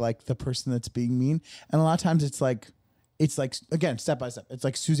with like the person that's being mean, and a lot of times it's like again, Step by Step. It's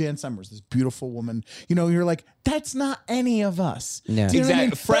like Suzanne Summers, this beautiful woman. You know, you're like, that's not any of us. No. Do you know what I mean?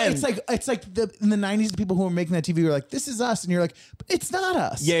 Exactly. But it's like in the 90s, the people who were making that TV were like, this is us, and you're like, but it's not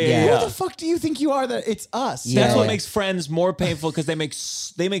us. Yeah. Who the fuck do you think you are that it's us? Yeah. That's what makes Friends more painful, because they make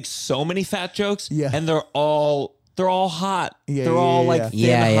so many fat jokes, and they're all hot. Yeah, they're yeah, all yeah, like yeah.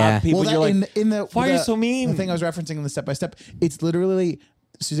 thin, Yeah, hot people. Well, You're like, in the why are you so mean? The thing I was referencing in the Step by Step, it's literally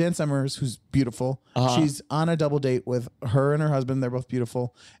Suzanne Summers, who's beautiful. She's on a double date with her and her husband. They're both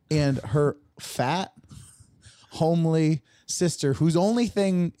beautiful, and her fat, homely, sister whose only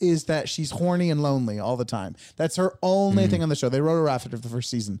thing is that she's horny and lonely all the time. That's her only thing on the show. They wrote her off after the first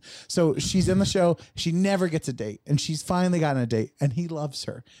season. So she's in the show. She never gets a date, and she's finally gotten a date, and he loves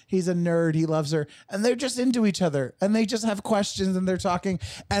her. He's a nerd. He loves her, and they're just into each other, and they just have questions, and they're talking,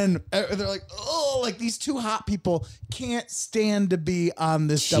 and they're like, oh, like these two hot people can't stand to be on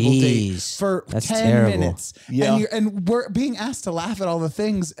this double date for That's 10 terrible. minutes. Yeah. And we're being asked to laugh at all the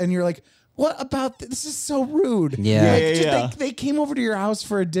things, and you're like, what about this? Is so rude. Yeah. Like, Yeah, just, yeah. They came over to your house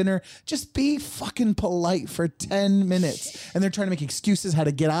for a dinner. Just be fucking polite for 10 minutes. And they're trying to make excuses how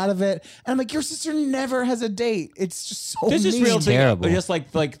to get out of it. And I'm like, your sister never has a date. It's just so This is mean. real thing. Terrible. Just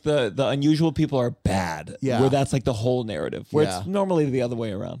like the unusual people are bad. Yeah. Where that's like the whole narrative. Where Yeah. it's normally the other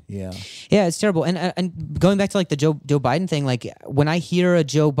way around. Yeah. Yeah, it's terrible. And going back to like the Joe Biden thing, like when I hear a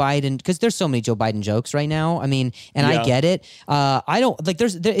Joe Biden, because there's so many Joe Biden jokes right now. I mean, and Yeah. I get it. I don't like.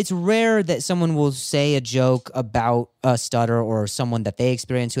 It's rare that someone will say a joke about a stutter or someone that they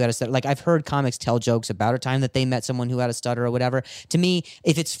experienced who had a stutter. Like I've heard comics tell jokes about a time that they met someone who had a stutter or whatever. To me,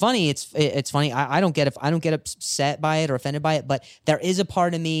 if it's funny, it's funny. I don't get upset by it or offended by it. But there is a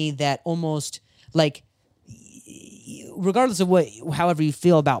part of me that almost like, regardless of however you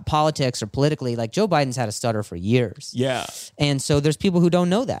feel about politics or politically, like Joe Biden's had a stutter for years. Yeah. And so there's people who don't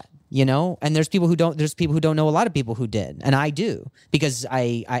know that, you know, and there's people who don't know a lot of people who did. And I do, because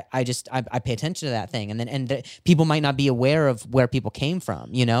I pay attention to that thing. And the people might not be aware of where people came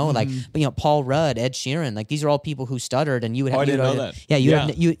from, you know, like, you know, Paul Rudd, Ed Sheeran, like these are all people who stuttered, and you would have, I didn't know that. Yeah. Yeah.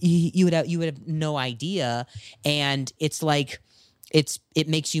 You would have no idea. And it's like, it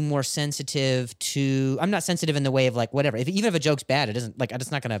makes you more sensitive to. I'm not sensitive in the way of like whatever. Even if a joke's bad, it doesn't like.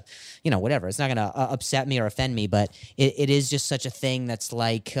 It's not gonna, you know, whatever. It's not gonna upset me or offend me. But it is just such a thing that's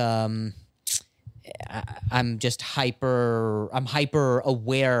like. I'm just hyper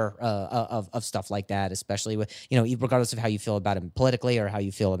aware of stuff like that, especially with, you know, regardless of how you feel about him politically or how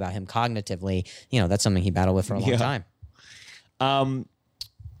you feel about him cognitively. You know, that's something he battled with for a long time.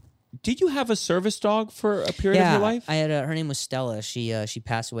 Did you have a service dog for a period of your life? I had her name was Stella. She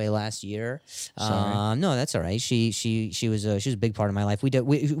passed away last year. Sorry. No, that's all right. She was a big part of my life.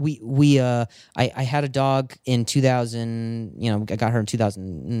 I had a dog in 2000. You know, I got her in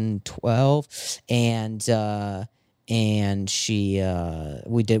 2012, and she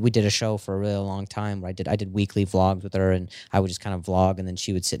we did a show for a really long time where I did weekly vlogs with her, and I would just kind of vlog, and then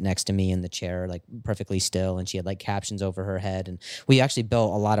she would sit next to me in the chair like perfectly still, and she had like captions over her head, and we actually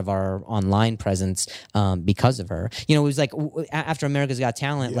built a lot of our online presence because of her. You know, it was like after America's Got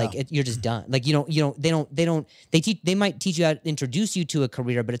Talent, like you're just done. Like they might teach you how to introduce you to a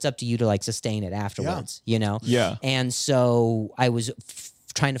career, but it's up to you to like sustain it afterwards. You know? Yeah. And so I was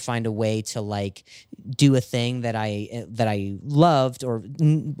trying to find a way to like do a thing that I loved, or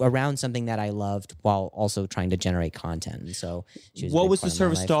around something that I loved, while also trying to generate content. And so she was a What big was the part of my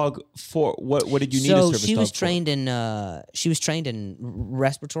service life. dog for? What did you need a So service she dog was for? trained in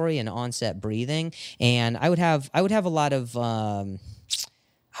respiratory and onset breathing, and I would have a lot of like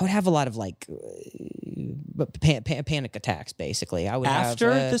panic attacks. Basically, I would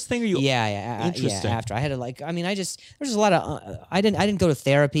After have, this thing, or you? yeah, Interesting. after I had to like, I mean, there's a lot of I didn't go to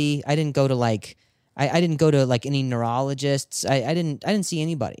therapy. I didn't go to like. I didn't go to like any neurologists. I didn't see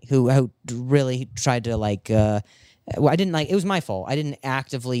anybody who really tried to like. I didn't like. It was my fault. I didn't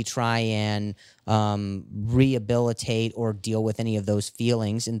actively try and rehabilitate or deal with any of those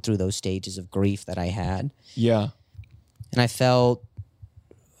feelings and through those stages of grief that I had. Yeah. And I felt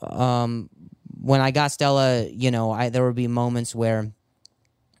when I got Stella, you know, there would be moments where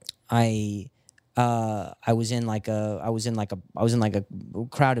I was in like a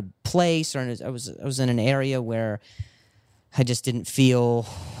crowded place, or I was in an area where I just didn't feel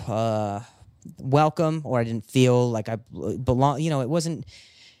welcome, or I didn't feel like I belong. You know, it wasn't.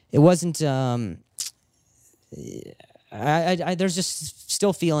 There's just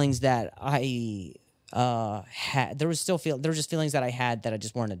still feelings that I had. There were just feelings that I had that I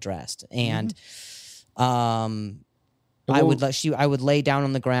just weren't addressed, and I would lay down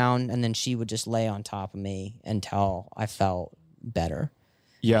on the ground, and then she would just lay on top of me until I felt better.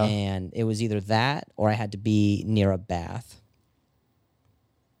 Yeah. And it was either that, or I had to be near a bath.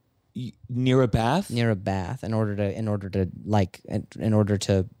 Near a bath? Near a bath in order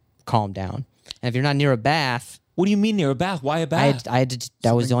to calm down. And if you're not near a bath, What do you mean near a bath? Why a bath? I had to.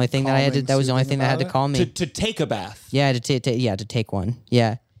 That was the only thing that I had to. That was the only thing that had to calm me. to take a bath. Yeah, I had to take one.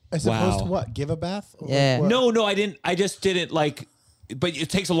 Yeah. As opposed to Wow. what? Give a bath? Or Yeah. what? No, I didn't. I just didn't like. But it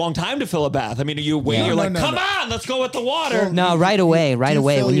takes a long time to fill a bath. I mean, you're No, like, no, come no. on, let's go with the water. No, right away Do you fill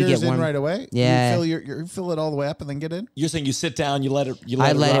when you yours get warm. in right away. Yeah. You fill it all the way up and then get in. You're saying you sit down, you let it.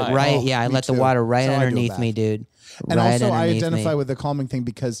 I let it right. Oh, I me let the too. water right That's how I do a underneath bath. me, dude. And right also, I underneath identify me. with the calming thing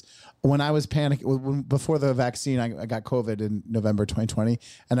because when I was panicking before the vaccine, I got COVID in November 2020,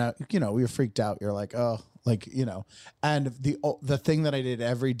 and we were freaked out. You're like, oh, and the thing that I did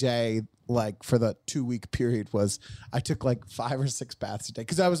every day, like for the 2-week period, was I took like 5 or 6 baths a day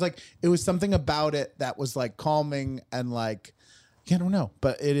because I was like, it was something about it that was like calming and like, I don't know,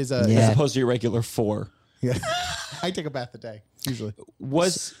 but it is a Yeah. As opposed to your regular 4. yeah. I take a bath a day usually.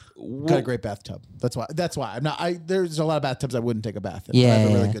 Got a great bathtub. That's why I'm not. There's a lot of bathtubs I wouldn't take a bath in. Yeah, but I have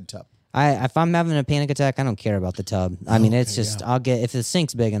a yeah. really good tub. If I'm having a panic attack, I don't care about the tub. I mean, it's just I'll get if the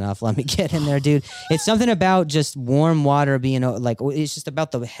sink's big enough, let me get in there, dude. It's something about just warm water being like it's just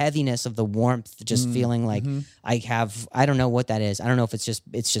about the heaviness of the warmth, just feeling like I don't know what that is. I don't know if it's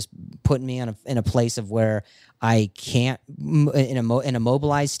just putting me in a place of where I can't in a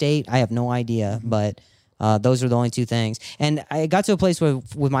mobilized state. I have no idea, but. Those are the only 2 things, and I got to a place where,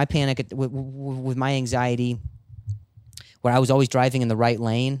 with my panic, with my anxiety, where I was always driving in the right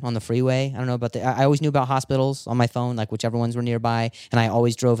lane on the freeway. I don't know about I always knew about hospitals on my phone, like whichever ones were nearby, and I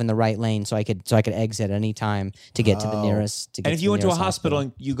always drove in the right lane so I could exit at any time to get to the nearest. And if you went to a hospital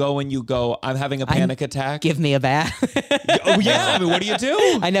and you go, I'm having a panic attack. Give me a bath. Oh yeah, I mean, what do you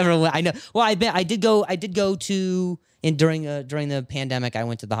do? I never. I know. Well, I did go to. During the pandemic, I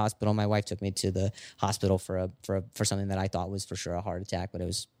went to the hospital. My wife took me to the hospital for something that I thought was for sure a heart attack, but it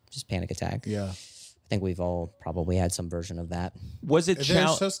was just panic attack. Yeah. I think we've all probably had some version of that. Was it They're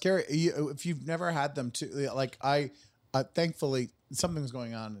so scary. If you've never had them too, like I thankfully something was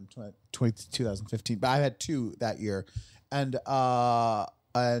going on in 2015, but I had 2 that year, and it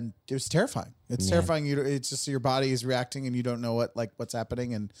was terrifying. It's terrifying. It's just your body is reacting and you don't know what's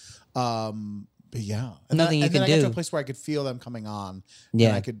happening, and but yeah, and Nothing you then can I got to do. a place where I could feel them coming on.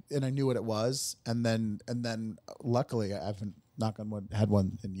 Yeah. and I knew what it was, and then luckily I haven't had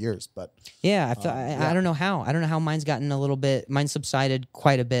one in years, but Yeah, I don't know how. I don't know how mine's gotten a little bit. Mine subsided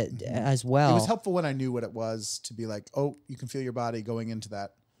quite a bit as well. it was helpful when I knew what it was to be like, oh, you can feel your body going into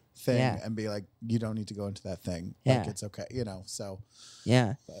that thing, Yeah. and be like, you don't need to go into that thing. Yeah. Like it's okay, So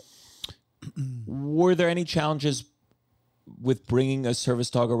Yeah. Were there any challenges with bringing a service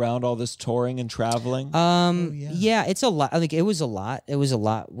dog around all this touring and traveling? Yeah, it's a lot. I think it was a lot.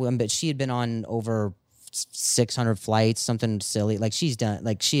 But she had been on over 600 flights, something silly. Like she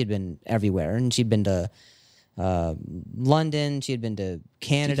had been everywhere, and she'd been to London. She had been to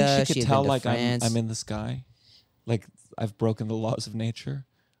Canada. Do you think she had could tell been to like France. I'm in the sky, like I've broken the laws of nature,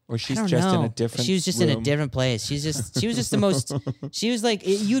 or I she's don't just know. in a different. She was just in a room? different place. She was just the most. She was like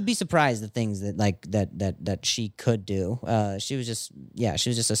you'd be surprised the things that she could do. She was just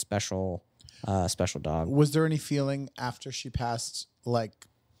a special dog. was there any feeling after she passed, like,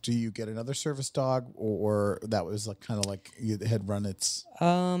 do you get another service dog, or that was like kind of like you had run its?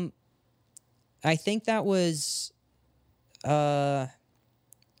 I think that was. I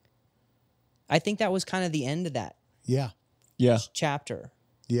think that was kind of the end of that Yeah, chapter.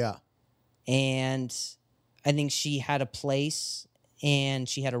 yeah. And I think she had a place and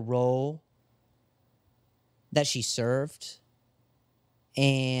she had a role that she served.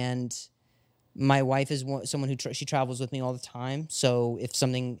 And my wife is someone who she travels with me all the time. So if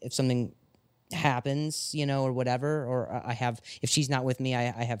something happens, or whatever, or if she's not with me,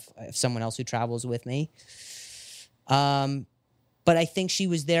 I have someone else who travels with me. But I think she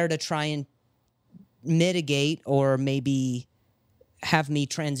was there to try and mitigate or maybe have me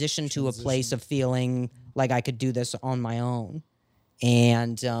transition to a place of feeling like I could do this on my own,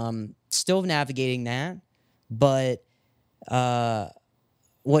 and still navigating that. But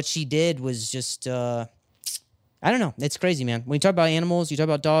what she did was just I don't know. It's crazy, man. When you talk about animals, you talk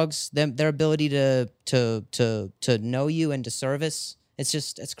about dogs, their ability to know you and to service.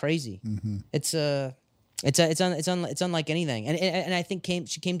 It's crazy. Mm-hmm. It's unlike anything. And I think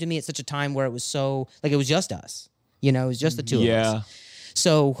she came to me at such a time where it was so like it was just us. It was just the 2 of us.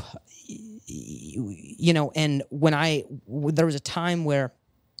 So, and there was a time where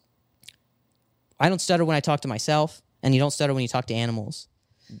I don't stutter when I talk to myself, and you don't stutter when you talk to animals.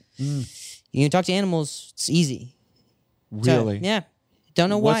 You talk to animals, it's easy. Really? Yeah. Don't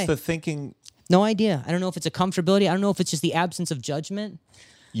know why. What's the thinking? No idea. I don't know if it's a comfortability. I don't know if it's just the absence of judgment.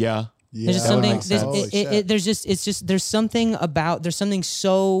 Yeah. There's just that would something. make sense. There's something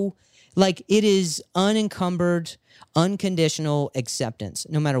so like it is unencumbered, unconditional acceptance,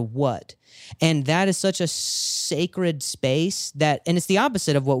 no matter what, and that is such a sacred space and it's the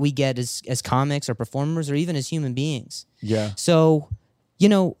opposite of what we get as comics or performers or even as human beings. Yeah. So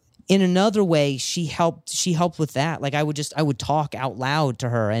in another way, she helped with that. Like I would talk out loud to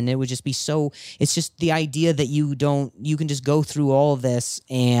her, and it would just be so, it's just the idea that you can just go through all of this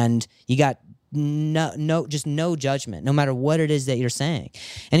and you got just no judgment, no matter what it is that you're saying.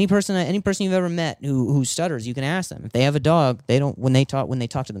 Any person you've ever met who stutters, you can ask them. If they have a dog, they don't, when they talk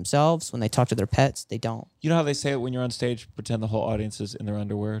to themselves, when they talk to their pets, they don't. You know how they say it when you're on stage, pretend the whole audience is in their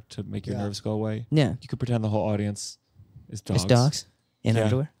underwear to make your nerves go away? Yeah. You could pretend the whole audience is dogs. It's dogs in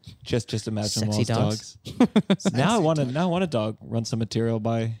underwear? Just imagine Sexy them all as dogs. Now I want a dog. Run some material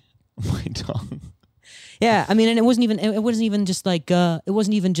by my dog. Yeah, I mean, and it wasn't even just like it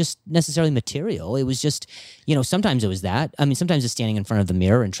wasn't even just necessarily material. It was just, sometimes it was that. I mean, sometimes it's standing in front of the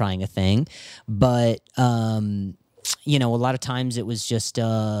mirror and trying a thing, but a lot of times it was just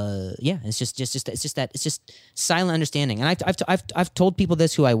it's just silent understanding. And I've told people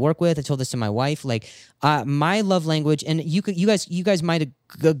this who I work with. I told this to my wife. Like my love language, and you guys might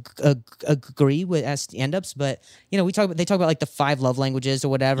agree with as stand-ups, but they talk about like the 5 love languages or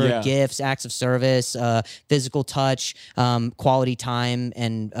whatever: gifts, acts of service, physical touch, quality time,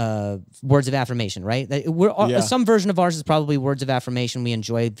 and words of affirmation. Right? Some version of ours is probably words of affirmation. We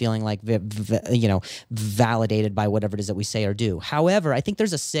enjoy feeling like validated by whatever it is that we say or do. However, I think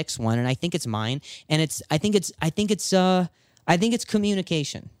there's a 6th one, and I think it's mine, and I think it's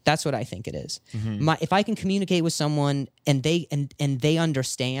communication. That's what I think it is. Mm-hmm. If I can communicate with someone and they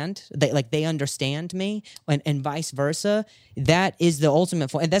understand, they understand me, and vice versa, that is the ultimate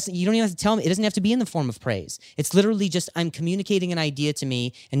form. And you don't even have to tell me. It doesn't have to be in the form of praise. It's literally just I'm communicating an idea to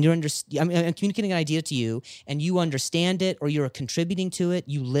me, and I'm communicating an idea to you, and you understand it, or you're contributing to it.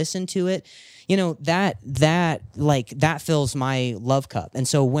 You listen to it. That fills my love cup. And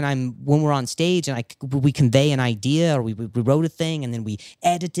so when we're on stage and we convey an idea, or we wrote a thing and then we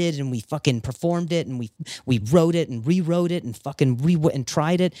edited and we fucking performed it and we wrote it and rewrote it and fucking and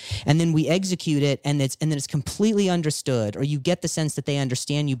tried it, and then we execute it, and then it's completely understood, or you get the sense that they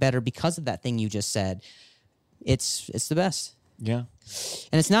understand you better because of that thing you just said. It's the best. Yeah.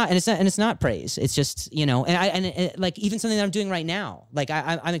 And it's not praise. It's just, and like even something that I'm doing right now, like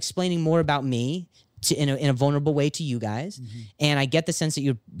I'm explaining more about me in a vulnerable way to you guys. Mm-hmm. And I get the sense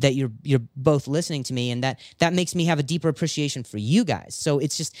that you're both listening to me, and that makes me have a deeper appreciation for you guys. So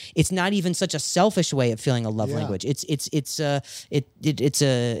it's not even such a selfish way of feeling a love language. There's a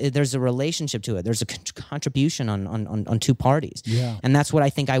relationship to it. There's a contribution on two parties. Yeah. And that's what I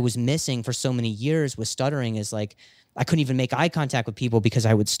think I was missing for so many years with stuttering, is like, I couldn't even make eye contact with people because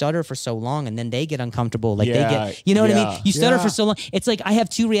I would stutter for so long, and then they get uncomfortable. Like they get, what I mean? You stutter for so long. It's like I have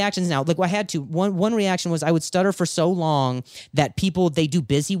 2 reactions now. Like I had to. One reaction was I would stutter for so long that people, they do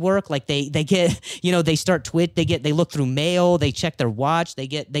busy work. Like they get, they start they look through mail, they check their watch, they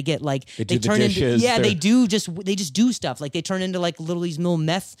get like they turn the dishes, into they just do stuff. Like they turn into like these little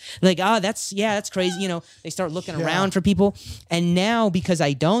meth. Like that's crazy. They start looking around for people. And now, because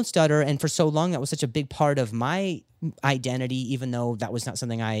I don't stutter, and for so long that was such a big part of my identity, even though that was not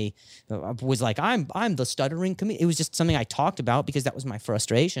something I was like, I'm the stuttering comedian. It was just something I talked about because that was my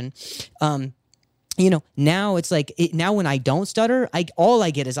frustration. Now it's like, now when I don't stutter, all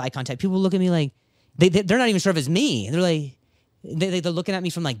I get is eye contact. People look at me like, they're not even sure if it's me. They're like, they're looking at me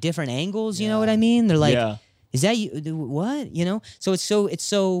from like different angles. You know what I mean? They're like, is that you? What? So it's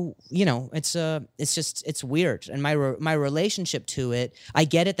just, it's weird. And my relationship to it, I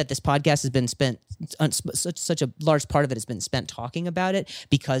get it that this podcast has been spent, such a large part of it has been spent talking about it,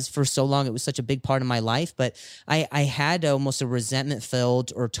 because for so long it was such a big part of my life. But I had almost a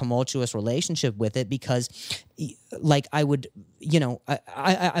resentment-filled or tumultuous relationship with it, because like I would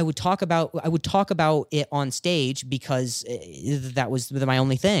talk about it on stage because that was my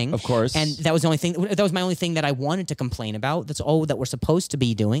only thing, of course, and that was the only thing. That was my only thing that I wanted to complain about. That's all that we're supposed to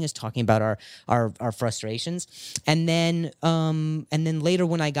be doing, is talking about our frustrations. And then later,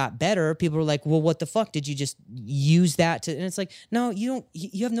 when I got better, people were like, "Well, what the fuck? Did you just use that to?" And it's like, no, you don't.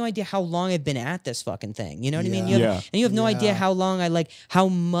 You have no idea how long I've been at this fucking thing. You know what I mean? And you have no idea how long how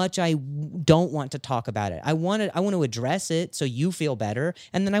much I don't want to talk about it. I want to address it so you feel better,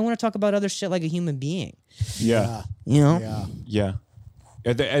 and then I want to talk about other shit like a human being. Yeah. Yeah.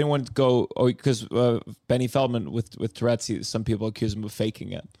 Did anyone go? Oh, because Benny Feldman with Tourette's, some people accuse him of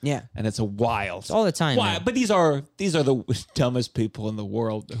faking it. Yeah, and it's wild. All the time. Man. But these are the dumbest people in the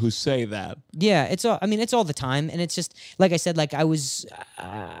world who say that. Yeah, it's all the time, and it's just like I said. Like I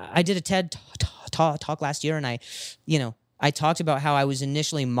did a TED talk last year, and I talked about how I was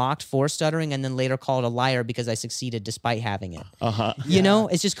initially mocked for stuttering and then later called a liar because I succeeded despite having it.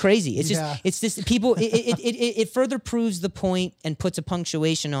 It's just crazy. It's this people. It further proves the point and puts a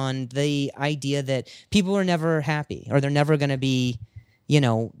punctuation on the idea that people are never happy, or they're never going to be,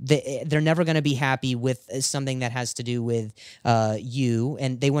 they're never going to be happy with something that has to do with you,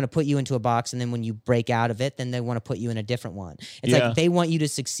 and they want to put you into a box, and then when you break out of it, then they want to put you in a different one. It's like they want you to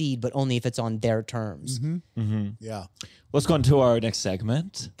succeed, but only if it's on their terms. Yeah. Let's go into our next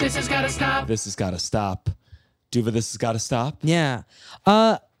segment. This has gotta stop. This has got to stop. Duva, this has got to stop. Yeah.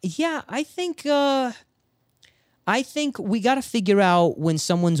 Yeah, I think we got to figure out when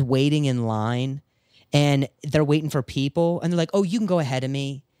someone's waiting in line and they're waiting for people and they're like, "Oh, you can go ahead of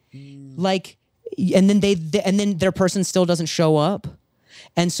me." Like, and then then their person still doesn't show up.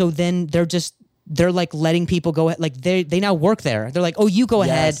 And so then they're like letting people go, like they now work there. They're like, "Oh, you go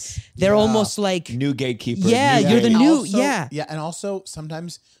ahead." They're almost like New gatekeeper. Yeah, new you're the gate. new Also, yeah. Yeah, and also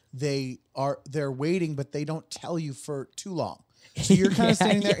sometimes they're waiting, but they don't tell you for too long. So you're kind of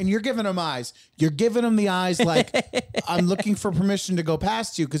standing there and you're giving them eyes. You're giving them the eyes like, I'm looking for permission to go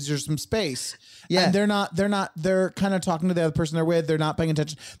past you because there's some space. Yeah. And they're kind of talking to the other person they're with. They're not paying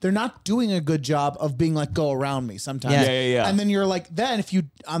attention. They're not doing a good job of being like, go around me sometimes. Yeah. And then you're like,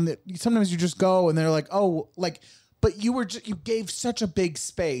 sometimes you just go and they're like, oh, like, but you gave such a big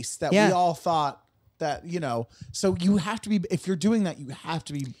space that we all thought that, so you have to be, if you're doing that, you have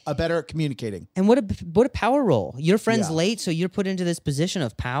to be better at communicating. And what a power role. Your friend's late, so you're put into this position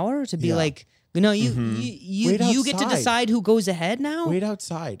of power to be like, you get to decide who goes ahead now. Wait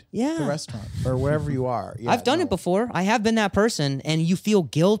outside the restaurant or wherever you are. Yeah, I've done it before. I have been that person, and you feel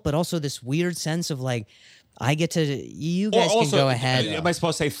guilt, but also this weird sense of like, I get to, you guys can go ahead. Am I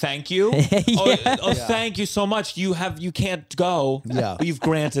supposed to say thank you? Thank you so much. You can't go. Yeah. But you've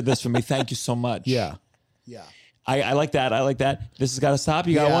granted this for me. Thank you so much. Yeah. I like that. I like that. This has got to stop.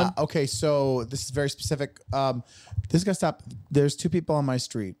 You got one? Okay, so this is very specific. This has got to stop. There's two people on my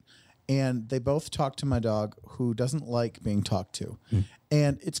street, and they both talk to my dog who doesn't like being talked to.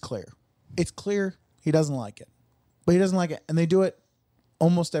 And it's clear. It's clear he doesn't like it. But he doesn't like it. And they do it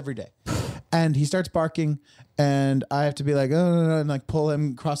almost every day. And he starts barking, and I have to be like, oh, no, and like pull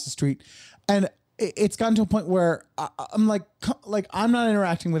him across the street. And it's gotten to a point where I'm like I'm not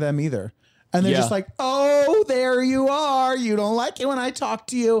interacting with them either. And they're just like, oh, there you are. You don't like it when I talk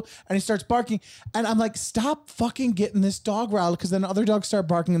to you. And he starts barking. And I'm like, stop fucking getting this dog riled, because then other dogs start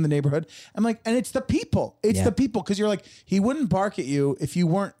barking in the neighborhood. I'm like, and it's the people. It's the people. Because you're like, he wouldn't bark at you if you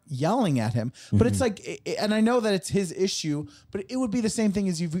weren't yelling at him. But it's like, and I know that it's his issue, but it would be the same thing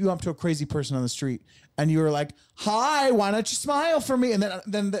as if you went up to a crazy person on the street and you were like, hi, why don't you smile for me? And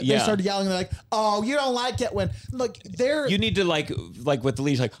then they started yelling. They're like, oh, you don't like it when, like, they're... You need to, like with the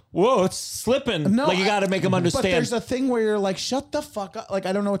leash, like, whoa, it's slipping. No, like, you got to make them understand. But there's a thing where you're like, shut the fuck up. Like,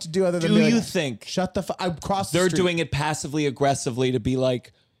 I don't know what to do other than Do be like, you think... Shut the fuck... I crossed the They're street. doing it passively aggressively to be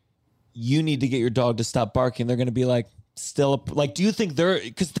like, you need to get your dog to stop barking. They're going to be like, still, like, do you think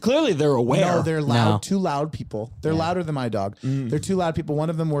because clearly they're aware. No, they're loud. No. Too loud people. They're louder than my dog. They're too loud people. One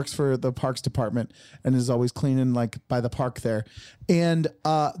of them works for the parks department and is always cleaning like by the park there. And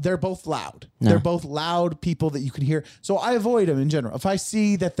they're both loud. They're both loud people that you can hear. So I avoid them in general. If I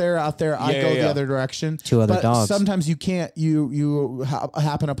see that they're out there, I go the other direction. Two other dogs. Sometimes you can't. You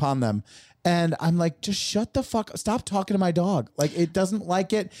happen upon them. And I'm like, just shut the fuck up. Stop talking to my dog. Like, it doesn't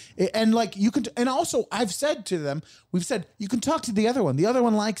like it. And like, you can, and also I've said to them, we've said, you can talk to the other one. The other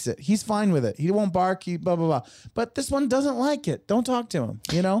one likes it. He's fine with it. He won't bark. He blah, blah, blah. But this one doesn't like it. Don't talk to him,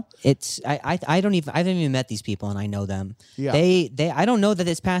 It's I haven't even met these people, and I know them. Yeah. They I don't know that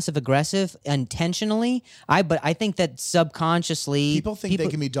it's passive aggressive intentionally. But I think that subconsciously People think they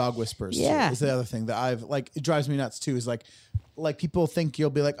can be dog whisperers. Yeah. Too, is the other thing that I've like, it drives me nuts too, is like people think you'll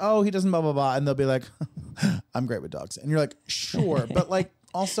be like, oh, he doesn't blah, blah, blah. And they'll be like, I'm great with dogs. And you're like, sure. But like,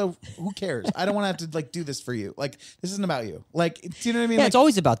 also, who cares? I don't want to have to like do this for you. Like, this isn't about you. Like, do you know what I mean? Yeah, like, it's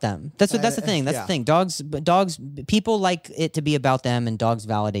always about them. That's the thing. That's yeah. the thing. Dogs, people like it to be about them, and dogs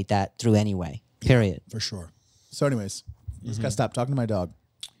validate that through anyway. Period. For sure. So anyways, just gotta stop talking to my dog.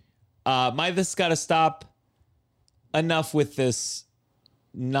 This has got to stop. Enough with this,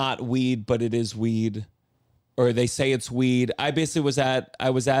 not weed, but it is weed. Or they say it's weed. I basically was at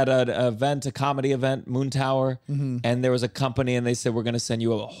an event, a comedy event, Moon Tower, and there was a company, and they said, we're going to send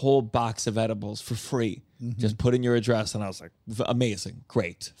you a whole box of edibles for free. Just put in your address. And I was like, amazing,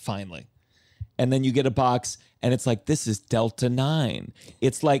 great, finally. And then you get a box, and it's like, this is Delta 9.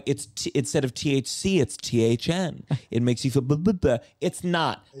 It's like, instead of THC, it's THN. It makes you feel blah, blah, blah. It's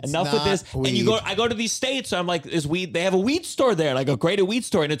not. Enough with this. Weed. And I go to these states, so I'm like, is weed, they have a weed store there. And I go, great, a weed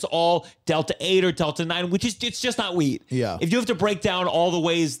store. And it's all Delta 8 or Delta 9, it's just not weed. Yeah. If you have to break down all the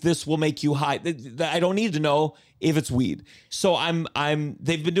ways this will make you high, I don't need to know if it's weed. So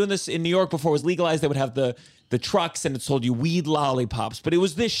they've been doing this in New York before it was legalized. They would have the trucks, and it sold you weed lollipops, but it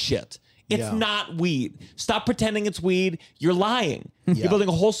was this shit. It's not weed. Stop pretending it's weed. You're lying. You're building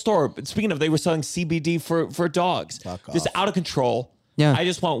a whole store. Speaking of, they were selling CBD for dogs. Just out of control. Yeah. I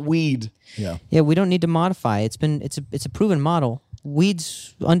just want weed. Yeah. Yeah, we don't need to modify. It's a proven model.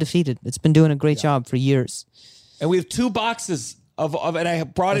 Weed's undefeated. It's been doing a great job for years. And we have 2 boxes of and I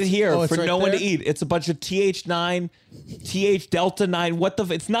brought it here for right no one to there? eat. It's a bunch of TH9, TH Delta 9.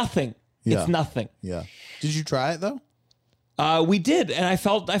 It's nothing. Yeah. It's nothing. Yeah. Did you try it though? We did, and I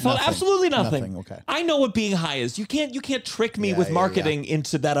felt Nothing. absolutely nothing. Nothing, okay. I know what being high is. You can't trick me with marketing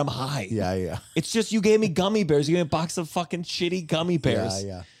into that I'm high. Yeah. It's just you gave me gummy bears. You gave me a box of fucking shitty gummy bears.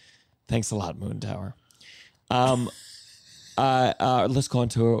 Yeah. Thanks a lot, Moon Tower. Let's go on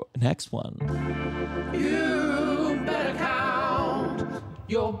to the next one. You better count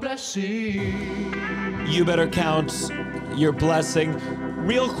your blessings. You better count your blessing.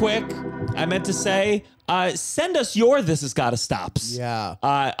 Real quick, I meant to say, send us your This Has Gotta Stops. Yeah.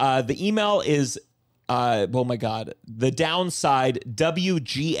 The email is, oh my God, the downside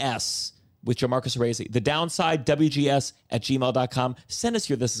WGS with Jamarcus Razy. The downside WGS at gmail.com. Send us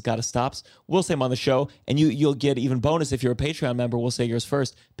your This Has Gotta Stops. We'll say them on the show, and you'll get even bonus if you're a Patreon member. We'll say yours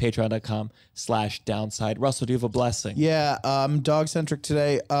first. Patreon.com/downside. Russell, do you have a blessing? Yeah, dog centric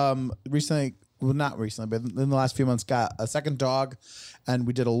today. Recently, well, not recently, but in the last few months, got a second dog, and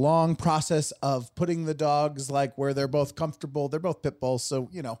we did a long process of putting the dogs like where they're both comfortable. They're both pit bulls, so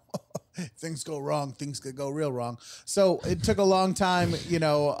things go wrong, things could go real wrong. So it took a long time.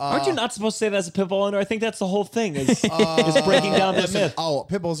 Aren't you not supposed to say that as a pit bull owner? I think that's the whole thing. Is breaking down that myth. Oh,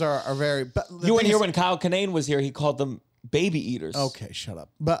 pit bulls are very. But You weren't here when Kyle Kinane was here. He called them baby eaters. Okay, shut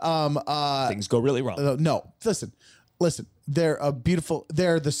up. But Things go really wrong. no, listen. They're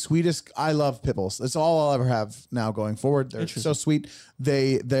they're the sweetest. I love pit bulls. That's all I'll ever have now going forward. They're so sweet.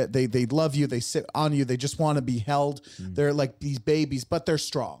 They love you. They sit on you. They just want to be held. They're like these babies, but they're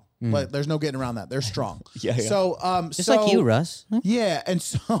strong. But there's no getting around that. They're strong. Yeah. So Just like you, Russ. yeah, and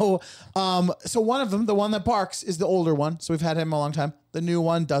so one of them, the one that barks, is the older one. So we've had him a long time. The new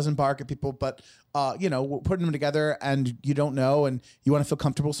one doesn't bark at people, but we're putting them together, and you don't know, and you want to feel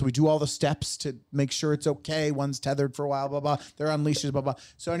comfortable. So we do all the steps to make sure it's okay. One's tethered for a while, blah blah. They're on leashes, blah blah.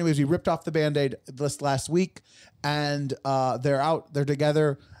 So, anyways, we ripped off the Band-Aid this last week, and they're out. They're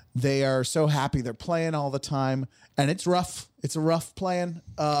together. They are so happy. They're playing all the time, and it's rough. It's a rough playing.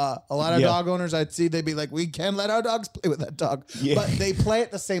 A lot of dog owners I'd see, they'd be like, we can't let our dogs play with that dog. Yeah. But they play at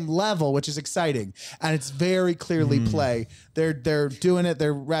the same level, which is exciting. And it's very clearly play. They're doing it.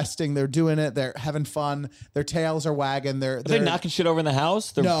 They're resting. They're doing it. They're having fun. Their tails are wagging. They're knocking shit over in the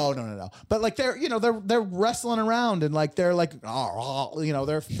house? No. But like they're wrestling around, and like they're like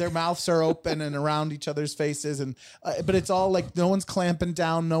their mouths are open and around each other's faces, and but it's all like no one's clamping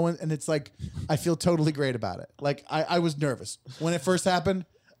down, no one, and it's like I feel totally great about it. Like I was nervous when it first happened.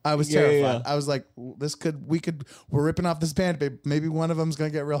 I was terrified. I was like, we're ripping off this band, maybe one of them's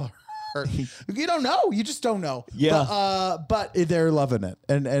gonna get real hurt. You don't know. You just don't know. Yeah. But they're loving it,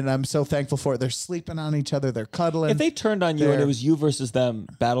 and I'm so thankful for it. They're sleeping on each other. They're cuddling. If they turned on you and it was you versus them,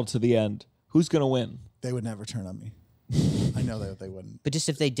 battle to the end, who's gonna win? They would never turn on me. I know that they wouldn't. But just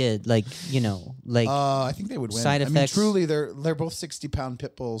if they did, I think they would win. Side effects. I mean, truly, they're both 60-pound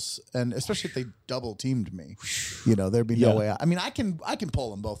pit bulls, and especially if they double teamed me, there'd be no way out. I mean, I can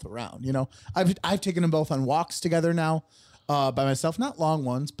pull them both around. I've taken them both on walks together now, by myself, not long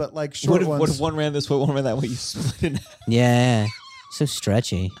ones, but like short ones. What if one ran this way, one ran that way? You split in half. Yeah, so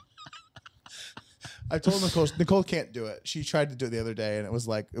stretchy. I told Nicole can't do it. She tried to do it the other day, and it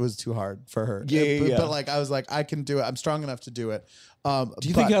was too hard for her. Yeah. But like I was like, I can do it. I'm strong enough to do it. Do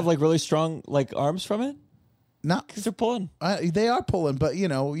you think you have like really strong like arms from it? Not because they're pulling. They are pulling, but you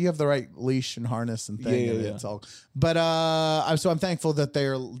have the right leash and harness and thing. Yeah. It's all. But I'm thankful that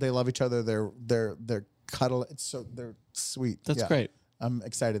they love each other. They're cuddle. They're sweet. That's great. I'm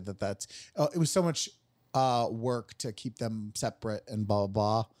excited that it was so much work to keep them separate and blah blah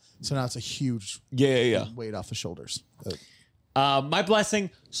blah. So now it's a huge weight off the shoulders. My blessing.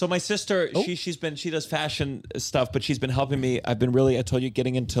 So my sister, she does fashion stuff, but she's been helping me. I told you,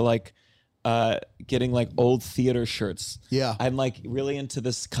 getting into getting like old theater shirts. Yeah. I'm like really into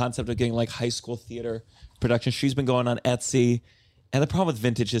this concept of getting like high school theater production. She's been going on Etsy. And the problem with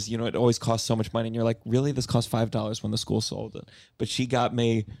vintage is, it always costs so much money. And you're like, really? This cost $5 when the school sold it. But she got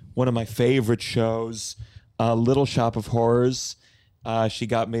me one of my favorite shows, Little Shop of Horrors. She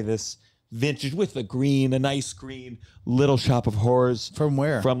got me this vintage with a nice green Little Shop of Horrors. From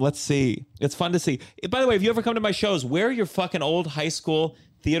where? Let's see. It's fun to see. By the way, if you ever come to my shows, wear your fucking old high school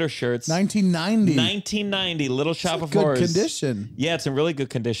theater shirts. 1990. Little Shop of good Horrors. Condition. Yeah, it's in really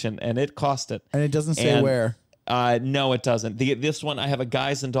good condition, and it cost it. And it doesn't say where. No, it doesn't. This one, I have a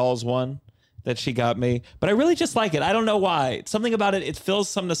Guys and Dolls one that she got me, but I really just like it. I don't know why. Something about it, it fills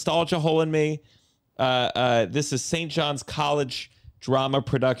some nostalgia hole in me. This is St. John's College drama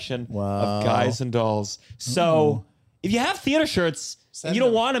production of Guys and Dolls. So if you have theater shirts and you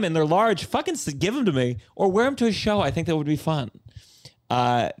don't want them and they're large, fucking give them to me or wear them to a show. I think that would be fun.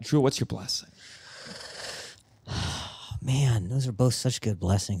 Drew, what's your blessing? Man, those are both such good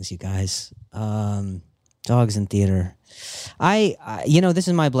blessings, you guys. Dogs in theater. This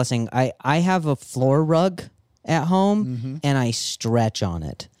is my blessing. I have a floor rug at home and I stretch on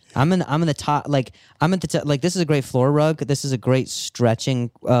it. I'm in the top, this is a great floor rug. This is a great stretching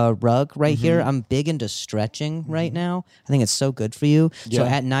rug right here. I'm big into stretching right now. I think it's so good for you. Yeah. So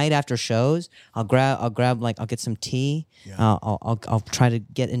at night after shows, I'll get some tea. Yeah. I'll try to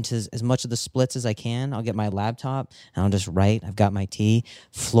get into as much of the splits as I can. I'll get my laptop and I'll just write. I've got my tea.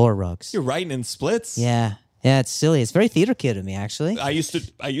 Floor rugs. You're writing in splits? Yeah. Yeah, it's silly. It's very theater kid of me, actually. I used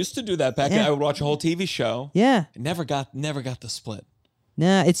to do that back. I would watch a whole TV show. Yeah. Never got the split.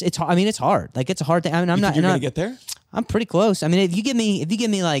 Nah, it's. I mean, it's hard. Like it's a hard thing. I mean, I'm not. You're gonna get there. I'm pretty close. I mean, if you give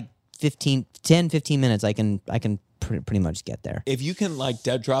me like 15 minutes, I can pretty much get there. If you can like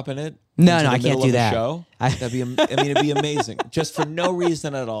dead drop in it. No, into the I can't middle do of that. A show, that'd be. It'd be amazing. Just for no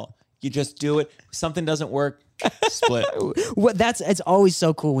reason at all. You just do it. Something doesn't work. Split. It's always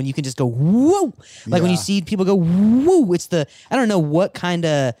so cool when you can just go whoa. Like when you see people go whoa. It's I don't know what kind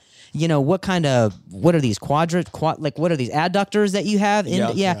of. What are these what are these adductors that you have?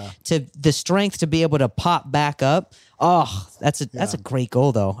 To the strength to be able to pop back up. Oh, that's a great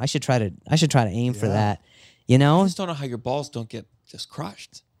goal though. I should try to aim for that. I just don't know how your balls don't get just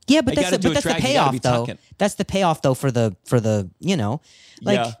crushed. Yeah, but that's the payoff though. That's the payoff though for the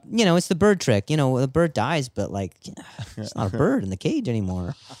it's the bird trick. The bird dies, but it's not a bird in the cage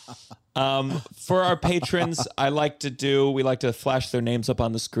anymore. For our patrons, we like to flash their names up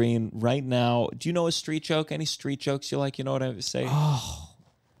on the screen right now. Do you know a street joke? Any street jokes you like? You know what I would say?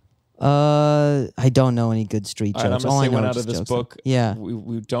 I don't know any good street jokes. All right, I'm going to say one out of this jokes. book. Yeah.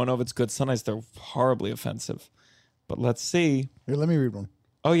 We don't know if it's good. Sometimes they're horribly offensive. But let's see. Here, let me read one.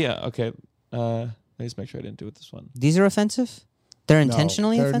 Oh, yeah. Okay. Let me just make sure I didn't do it this one. These are offensive? They're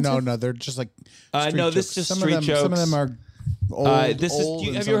intentionally offensive? No, they're just like no, this is just street jokes. Some of them are old.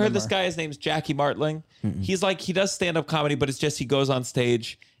 Have you ever heard this are... guy? His name's Jackie Martling. Mm-mm. He's he does stand-up comedy, but it's just he goes on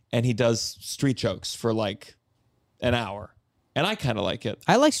stage and he does street jokes for an hour. And I kind of like it.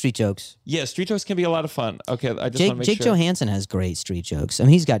 I like street jokes. Yeah, street jokes can be a lot of fun. Okay, I just want to make Jake sure. Johansson has great street jokes. I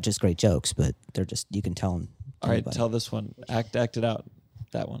mean, he's got just great jokes, but they're just, you can tell them. All right, tell this one. Act it out.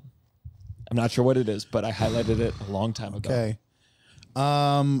 That one. I'm not sure what it is, but I highlighted it a long time ago. Okay.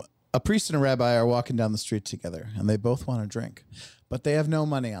 A priest and a rabbi are walking down the street together, and they both want a drink, but they have no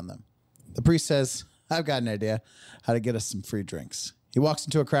money on them. The priest says, I've got an idea how to get us some free drinks. He walks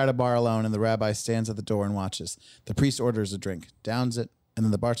into a crowded bar alone, and the rabbi stands at the door and watches. The priest orders a drink, downs it, and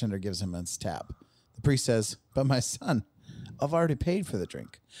then the bartender gives him his tab. The priest says, but my son, I've already paid for the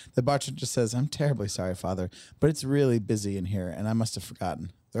drink. The bartender says, I'm terribly sorry, Father, but it's really busy in here, and I must have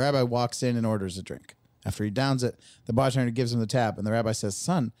forgotten. The rabbi walks in and orders a drink. After he downs it, the bartender gives him the tab, and the rabbi says,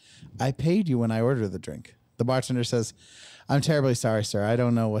 son, I paid you when I ordered the drink. The bartender says, I'm terribly sorry, sir. I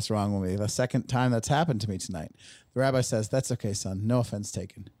don't know what's wrong with me. The second time that's happened to me tonight. The rabbi says, that's okay, son. No offense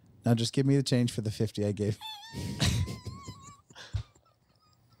taken. Now just give me the change for the 50 I gave.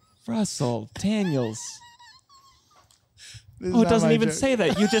 Russell Daniels. It doesn't even say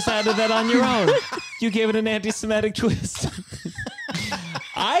that. You just added that on your own. You gave it an anti-Semitic twist.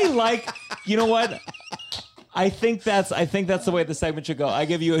 You know what? I think that's the way the segment should go. I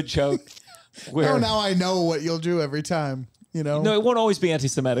give you a joke. Where, now I know what you'll do every time. No, it won't always be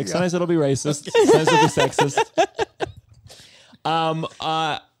anti-Semitic. Sometimes it'll be racist. Sometimes it'll be sexist.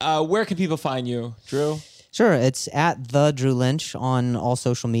 Where can people find you, Drew? Sure, it's at the Drew Lynch on all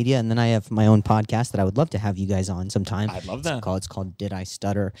social media, and then I have my own podcast that I would love to have you guys on sometime. I'd love that. It's called Did I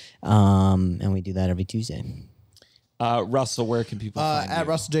Stutter? And we do that every Tuesday. Russell, where can people find you? At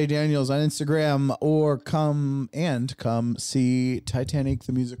Russell J. Daniels on Instagram, or come see Titanic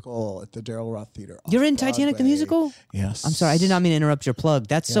the Musical at the Daryl Roth Theater. You're in Titanic the Musical? Yes. I'm sorry, I did not mean to interrupt your plug.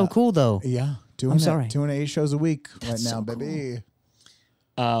 That's so cool, though. Yeah. Doing 8 shows a week now, cool. Baby.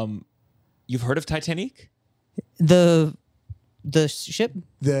 You've heard of Titanic? The ship?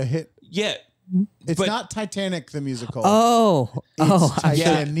 The hit? Yeah. It's not Titanic the Musical. It's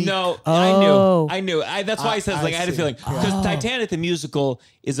Titanic. No, I knew. That's why I said I had a feeling. Because Titanic the Musical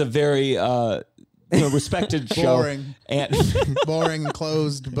is a very respected show. Boring. Boring,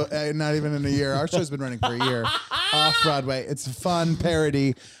 closed, but not even in a year. Our show's been running for a year. Off Broadway. It's a fun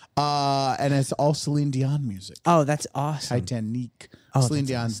parody And it's all Celine Dion music. Oh, that's awesome. Titanic. Oh, Celine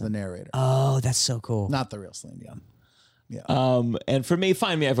that's Dion's awesome. the narrator. Oh, that's so cool. Not the real Celine Dion. And for me,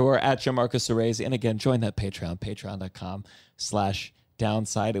 find me everywhere at Gianmarco Cerezi. And again, join that Patreon,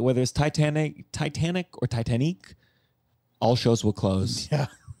 patreon.com/downside. Whether it's Titanic or Titanic, all shows will close. Yeah.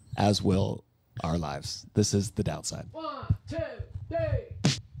 As will our lives. This is The Downside. 1, 2, 3.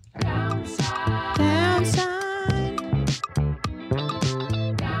 Downside.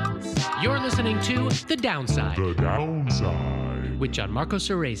 You're listening to The Downside. The Downside. With Gianmarco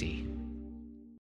Cerezi.